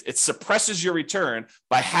it suppresses your return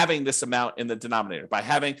by having this amount in the denominator, by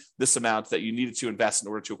having this amount that you needed to invest in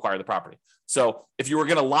order to acquire the property. So if you were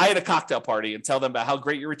going to lie at a cocktail party and tell them about how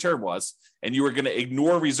great your return was, and you were going to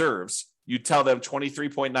ignore reserves, you'd tell them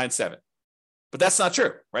 23.97. But that's not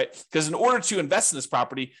true, right? Because in order to invest in this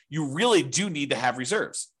property, you really do need to have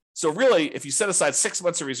reserves. So really, if you set aside 6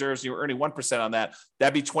 months of reserves and you were earning 1% on that,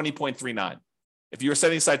 that'd be 20.39. If you were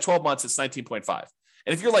setting aside 12 months, it's 19.5.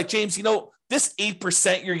 And if you're like, James, this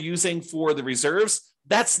 8% you're using for the reserves,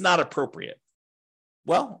 that's not appropriate.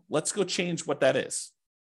 Well, let's go change what that is.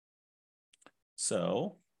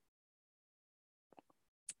 So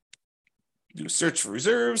do a search for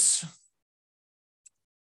reserves.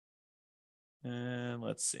 And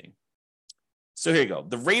let's see. So here you go.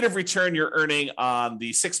 The rate of return you're earning on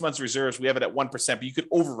the 6 months reserves, we have it at 1%, but you could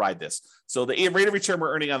override this. So the rate of return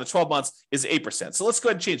we're earning on the 12 months is 8%. So let's go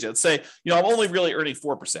ahead and change it. Let's say, I'm only really earning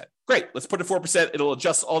 4%. Great. Let's put it 4%. It'll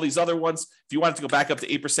adjust all these other ones. If you want it to go back up to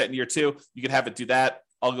 8% in year two, you can have it do that.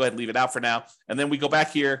 I'll go ahead and leave it out for now. And then we go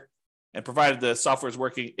back here, and provided the software is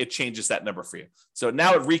working, it changes that number for you. So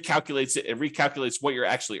now it recalculates it. It recalculates what you're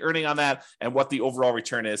actually earning on that and what the overall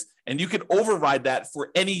return is. And you can override that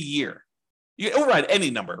for any year. You can override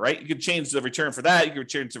any number, right? You can change the return for that. You can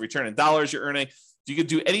change the return in dollars you're earning. You can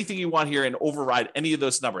do anything you want here and override any of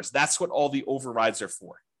those numbers. That's what all the overrides are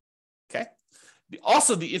for. Okay.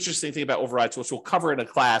 Also, the interesting thing about overrides, which we'll cover in a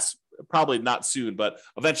class, probably not soon, but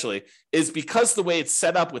eventually, is because the way it's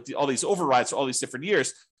set up with all these overrides for all these different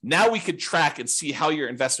years, now we could track and see how your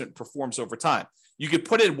investment performs over time. You could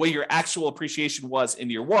put in what your actual appreciation was in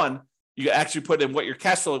year one. You actually put in what your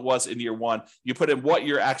cash flow was in year one. You put in what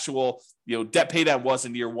your actual debt pay down was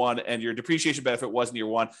in year one and your depreciation benefit was in year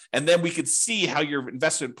one. And then we could see how your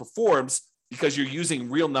investment performs because you're using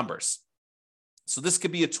real numbers. So this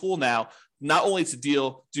could be a tool now, not only to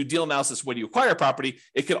do deal analysis when you acquire a property,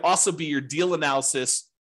 it could also be your deal analysis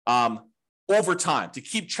over time to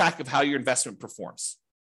keep track of how your investment performs.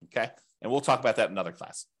 Okay. And we'll talk about that in another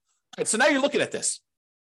class. All right, so now you're looking at this.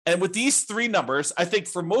 And with these three numbers, I think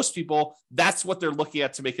for most people, that's what they're looking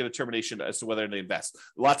at to make a determination as to whether they invest.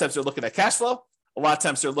 A lot of times they're looking at cash flow. A lot of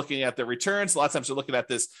times they're looking at their returns. A lot of times they're looking at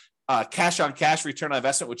this cash on cash return on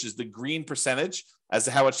investment, which is the green percentage as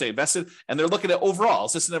to how much they invested. And they're looking at overall,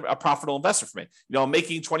 is this a profitable investment for me? I'm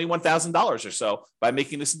making $21,000 or so by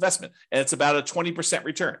making this investment. And it's about a 20%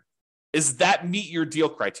 return. Is that meet your deal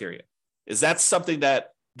criteria? Is that something that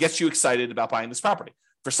gets you excited about buying this property?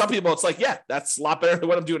 For some people, it's like, yeah, that's a lot better than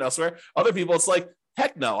what I'm doing elsewhere. Other people, it's like,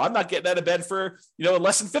 heck no, I'm not getting out of bed for,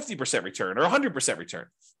 less than 50% return or 100% return.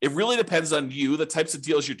 It really depends on you, the types of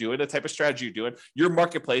deals you're doing, the type of strategy you're doing, your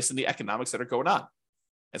marketplace, and the economics that are going on.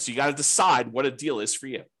 And so you got to decide what a deal is for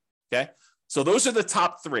you. Okay. So those are the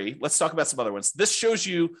top three. Let's talk about some other ones. This shows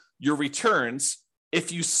you your returns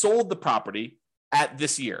if you sold the property at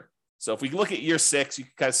this year. So if we look at year 6, you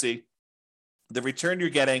can kind of see the return you're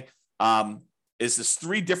getting is this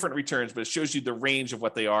 3 different returns, but it shows you the range of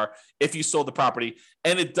what they are if you sold the property.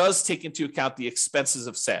 And it does take into account the expenses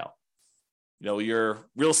of sale. Your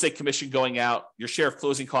real estate commission going out, your share of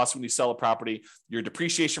closing costs when you sell a property, your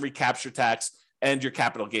depreciation recapture tax, and your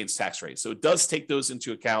capital gains tax rate. So it does take those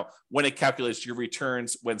into account when it calculates your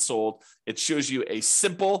returns when sold. It shows you a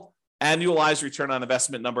simple annualized return on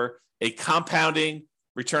investment number, a compounding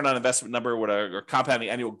return on investment number, or compounding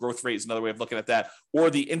annual growth rate is another way of looking at that, or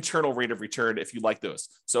the internal rate of return if you like those.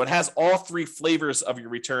 So it has all three flavors of your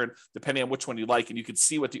return, depending on which one you like, and you can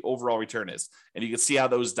see what the overall return is. And you can see how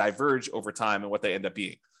those diverge over time and what they end up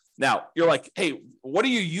being. Now, you're like, hey, what are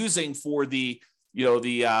you using for the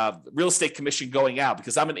real estate commission going out?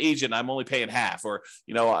 Because I'm an agent, I'm only paying half, or,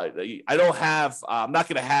 I don't have, I'm not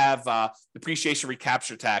going to have depreciation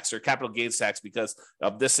recapture tax or capital gains tax because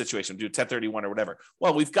of this situation, do 1031 or whatever.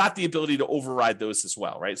 Well, we've got the ability to override those as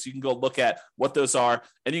well, right? So you can go look at what those are,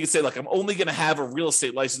 and you can say, look, I'm only going to have a real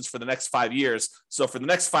estate license for the next 5 years. So for the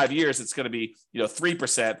next 5 years, it's going to be,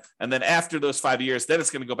 3%. And then after those 5 years, then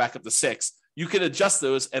it's going to go back up to 6%. You can adjust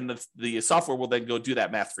those, and the software will then go do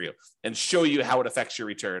that math for you and show you how it affects your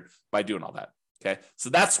return by doing all that. Okay, so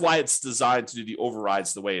that's why it's designed to do the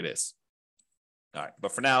overrides the way it is. All right,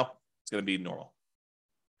 but for now, it's going to be normal.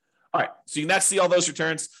 All right, so you can now see all those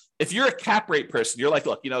returns. If you're a cap rate person, you're like,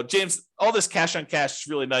 look, James, all this cash on cash is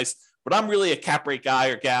really nice, but I'm really a cap rate guy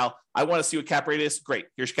or gal. I want to see what cap rate is. Great,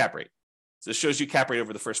 here's your cap rate. So it shows you cap rate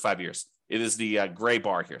over the first 5 years. It is the gray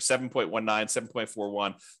bar here, 7.19,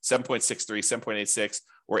 7.41, 7.63, 7.86,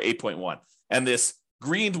 or 8.1. And this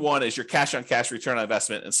green one is your cash on cash return on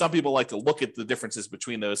investment. And some people like to look at the differences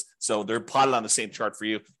between those. So they're plotted on the same chart for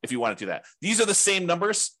you if you want to do that. These are the same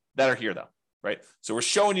numbers that are here though, right? So we're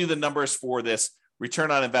showing you the numbers for this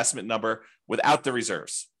return on investment number without the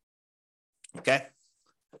reserves. Okay.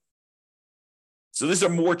 So these are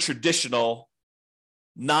more traditional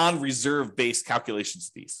non-reserve based calculations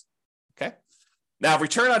of these. Okay. Now,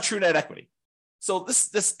 return on true net equity. So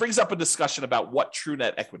this brings up a discussion about what true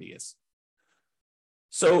net equity is.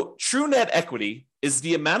 So true net equity is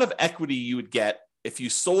the amount of equity you would get if you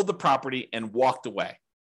sold the property and walked away.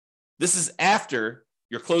 This is after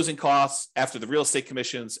your closing costs, after the real estate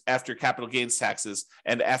commissions, after capital gains taxes,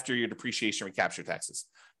 and after your depreciation recapture taxes.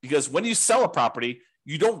 Because when you sell a property,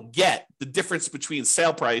 you don't get the difference between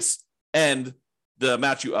sale price and the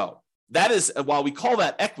amount you owe. That is, while we call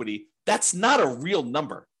that equity, that's not a real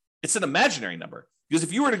number. It's an imaginary number. Because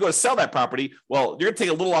if you were to go to sell that property, well, you're going to take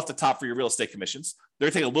a little off the top for your real estate commissions. They're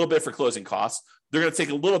going to take a little bit for closing costs. They're going to take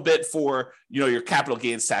a little bit for, your capital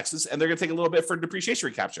gains taxes, and they're going to take a little bit for depreciation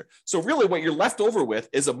recapture. So really what you're left over with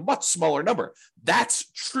is a much smaller number. That's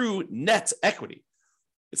true net equity.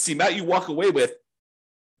 It's the amount you walk away with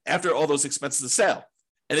after all those expenses of sale.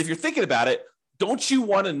 And if you're thinking about it, don't you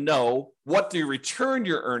want to know what the return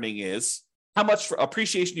you're earning is, how much for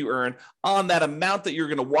appreciation you earn on that amount that you're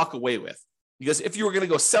going to walk away with? Because if you were going to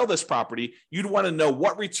go sell this property, you'd want to know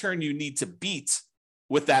what return you need to beat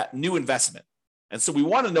with that new investment. And so we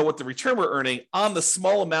want to know what the return we're earning on the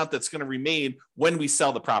small amount that's going to remain when we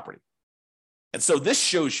sell the property. And so this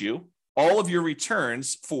shows you all of your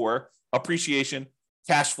returns for appreciation,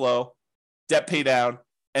 cash flow, debt pay down,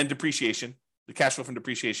 and depreciation, the cash flow from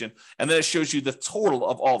depreciation. And then it shows you the total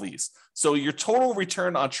of all these. So your total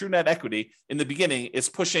return on true net equity in the beginning is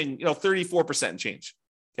pushing, 34% and change.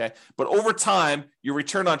 Okay. But over time, your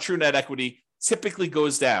return on true net equity typically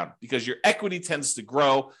goes down because your equity tends to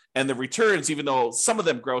grow, and the returns, even though some of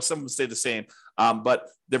them grow, some of them stay the same, but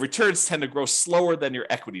the returns tend to grow slower than your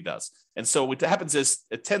equity does. And so what happens is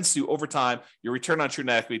it tends to, over time, your return on true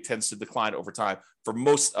net equity tends to decline over time for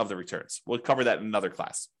most of the returns. We'll cover that in another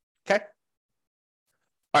class. Okay.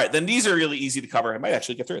 All right. Then these are really easy to cover. I might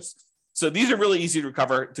actually get through this. So these are really easy to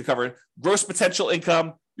cover gross potential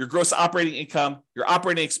income, your gross operating income, your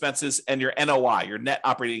operating expenses, and your NOI, your net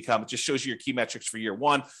operating income. It just shows you your key metrics for year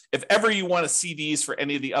one. If ever you want to see these for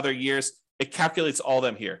any of the other years, it calculates all of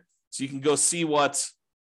them here. So you can go see what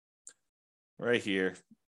right here.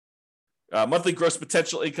 Monthly gross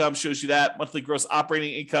potential income shows you that. Monthly gross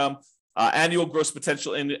operating income, annual gross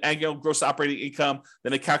potential and annual gross operating income.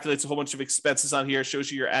 Then it calculates a whole bunch of expenses on here,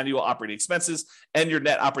 shows you your annual operating expenses and your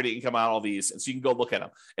net operating income on all these. And so you can go look at them.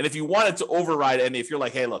 And if you wanted to override any, if you're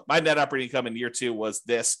like, hey, look, my net operating income in year two was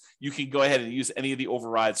this, you can go ahead and use any of the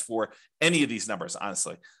overrides for any of these numbers,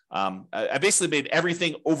 honestly. I basically made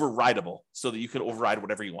everything overrideable so that you can override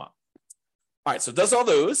whatever you want. All right, so it does all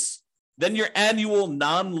those. Then your annual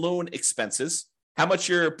non-loan expenses, how much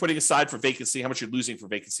you're putting aside for vacancy, how much you're losing for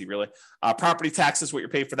vacancy, really. Property taxes, what you're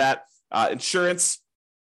paying for that. Insurance,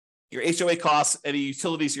 your HOA costs, any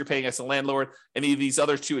utilities you're paying as a landlord, any of these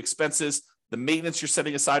other two expenses, the maintenance you're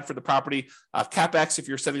setting aside for the property, CapEx, if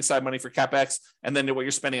you're setting aside money for CapEx, and then what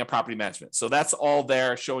you're spending on property management. So that's all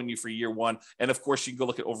there showing you for year one. And of course, you can go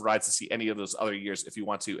look at overrides to see any of those other years if you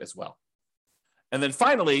want to as well. And then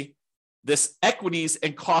finally, this equities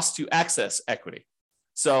and cost to access equity.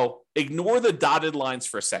 So ignore the dotted lines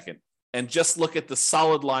for a second and just look at the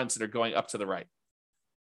solid lines that are going up to the right.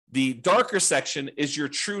 The darker section is your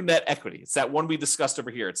true net equity. It's that one we discussed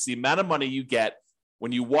over here. It's the amount of money you get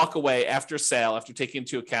when you walk away after sale, after taking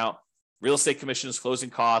into account real estate commissions, closing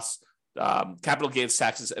costs, capital gains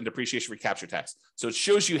taxes, and depreciation recapture tax. So it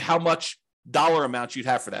shows you how much dollar amount you'd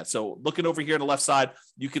have for that. So looking over here on the left side,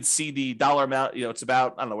 you can see the dollar amount. It's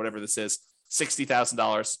about, I don't know, whatever this is,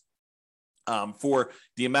 $60,000 for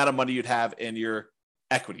the amount of money you'd have in your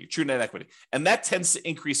equity, your true net equity. And that tends to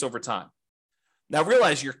increase over time. Now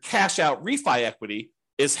realize your cash out refi equity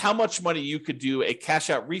is how much money you could do a cash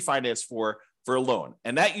out refinance for a loan.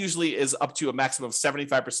 And that usually is up to a maximum of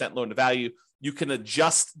 75% loan to value. You can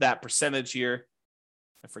adjust that percentage here.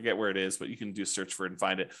 I forget where it is, but you can do a search for it and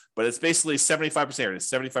find it. But it's basically 75%. It's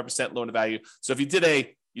 75% loan to value. So if you did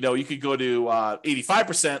you could go to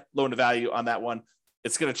 85% loan to value on that one.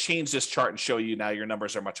 It's going to change this chart and show you now your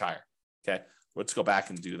numbers are much higher. Okay. Let's go back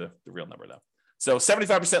and do the real number though. So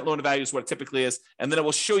 75% loan to value is what it typically is. And then it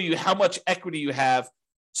will show you how much equity you have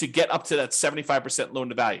to get up to that 75% loan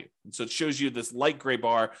to value. And so it shows you this light gray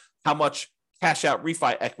bar, how much cash out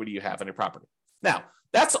refi equity you have on your property. Now,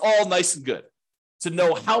 that's all nice and good to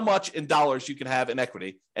know how much in dollars you can have in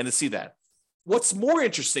equity and to see that. What's more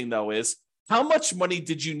interesting though is how much money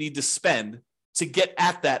did you need to spend to get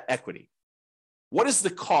at that equity? What is the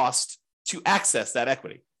cost to access that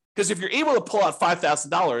equity? Because if you're able to pull out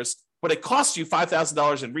 $5,000, but it costs you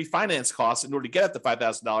 $5,000 in refinance costs in order to get at the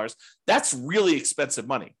 $5,000, that's really expensive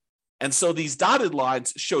money. And so these dotted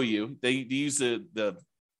lines show you, they use the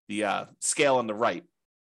scale on the right,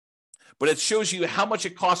 but it shows you how much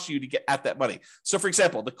it costs you to get at that money. So for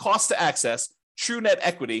example, the cost to access true net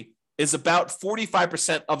equity is about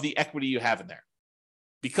 45% of the equity you have in there.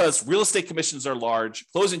 Because real estate commissions are large,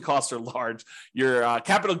 closing costs are large, your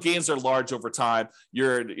capital gains are large over time,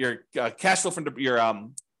 your cash flow from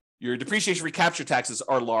your depreciation recapture taxes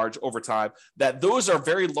are large over time, that those are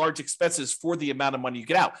very large expenses for the amount of money you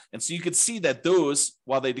get out. And so you can see that those,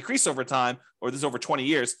 while they decrease over time, or this is over 20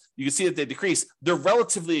 years, you can see that they decrease. They're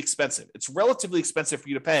relatively expensive. It's relatively expensive for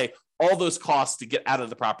you to pay all those costs to get out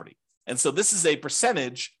of the property. And so this is a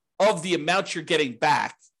percentage of the amount you're getting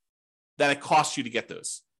back that it costs you to get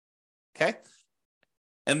those. Okay.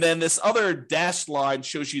 And then this other dashed line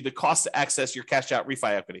shows you the cost to access your cash out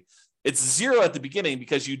refi equity. It's zero at the beginning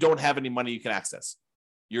because you don't have any money you can access.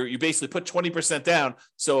 You basically put 20% down,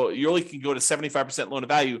 so you only can go to 75% loan to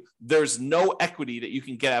value. There's no equity that you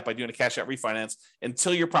can get at by doing a cash out refinance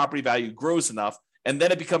until your property value grows enough, and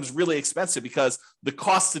then it becomes really expensive because the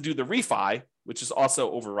cost to do the refi, which is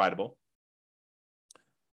also overridable.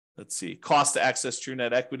 Let's see, cost to access true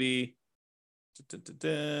net equity.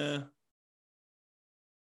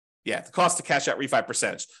 Yeah, the cost to cash out refi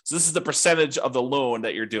percentage. So this is the percentage of the loan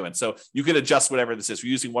that you're doing. So you can adjust whatever this is.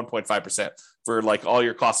 We're using 1.5% for like all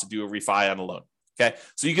your costs to do a refi on a loan. Okay,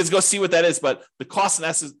 so you can go see what that is, but the cost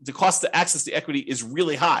to access the equity is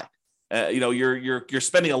really high. You're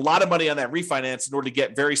spending a lot of money on that refinance in order to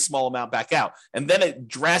get very small amount back out, and then it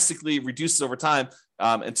drastically reduces over time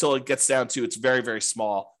until it gets down to it's very, very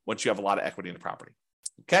small once you have a lot of equity in the property.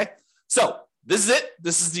 Okay, so this is it.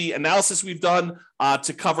 This is the analysis we've done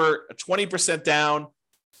to cover a 20% down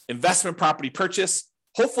investment property purchase.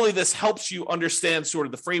 Hopefully this helps you understand sort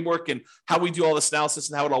of the framework and how we do all this analysis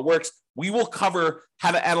and how it all works. We will cover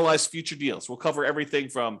how to analyze future deals. We'll cover everything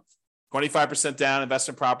from 25% down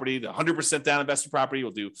investment property to 100% down investment property.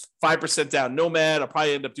 We'll do 5% down Nomad. I'll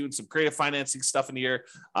probably end up doing some creative financing stuff in here.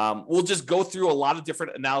 We'll just go through a lot of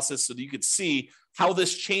different analysis so that you could see how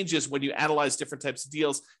this changes when you analyze different types of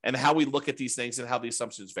deals and how we look at these things and how the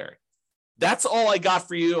assumptions vary. That's all I got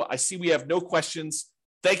for you. I see we have no questions.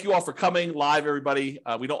 Thank you all for coming live, everybody.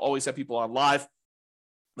 We don't always have people on live,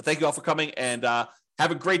 but thank you all for coming and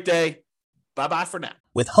have a great day. Bye-bye for now.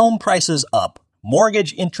 With home prices up,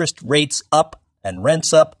 mortgage interest rates up, and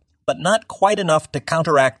rents up, but not quite enough to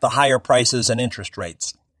counteract the higher prices and interest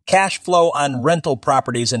rates, cash flow on rental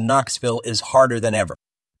properties in Knoxville is harder than ever.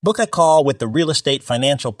 Book a call with the Real Estate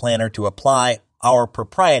Financial Planner to apply our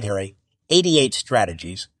proprietary 88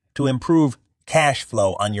 strategies to improve cash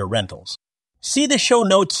flow on your rentals. See the show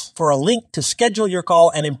notes for a link to schedule your call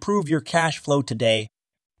and improve your cash flow today.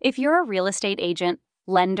 If you're a real estate agent,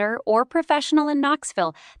 lender, or professional in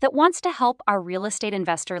Knoxville that wants to help our real estate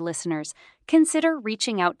investor listeners, consider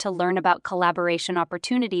reaching out to learn about collaboration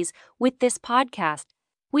opportunities with this podcast.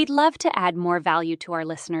 We'd love to add more value to our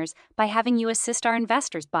listeners by having you assist our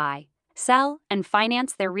investors buy, sell, and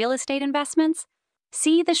finance their real estate investments.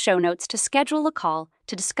 See the show notes to schedule a call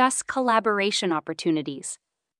to discuss collaboration opportunities.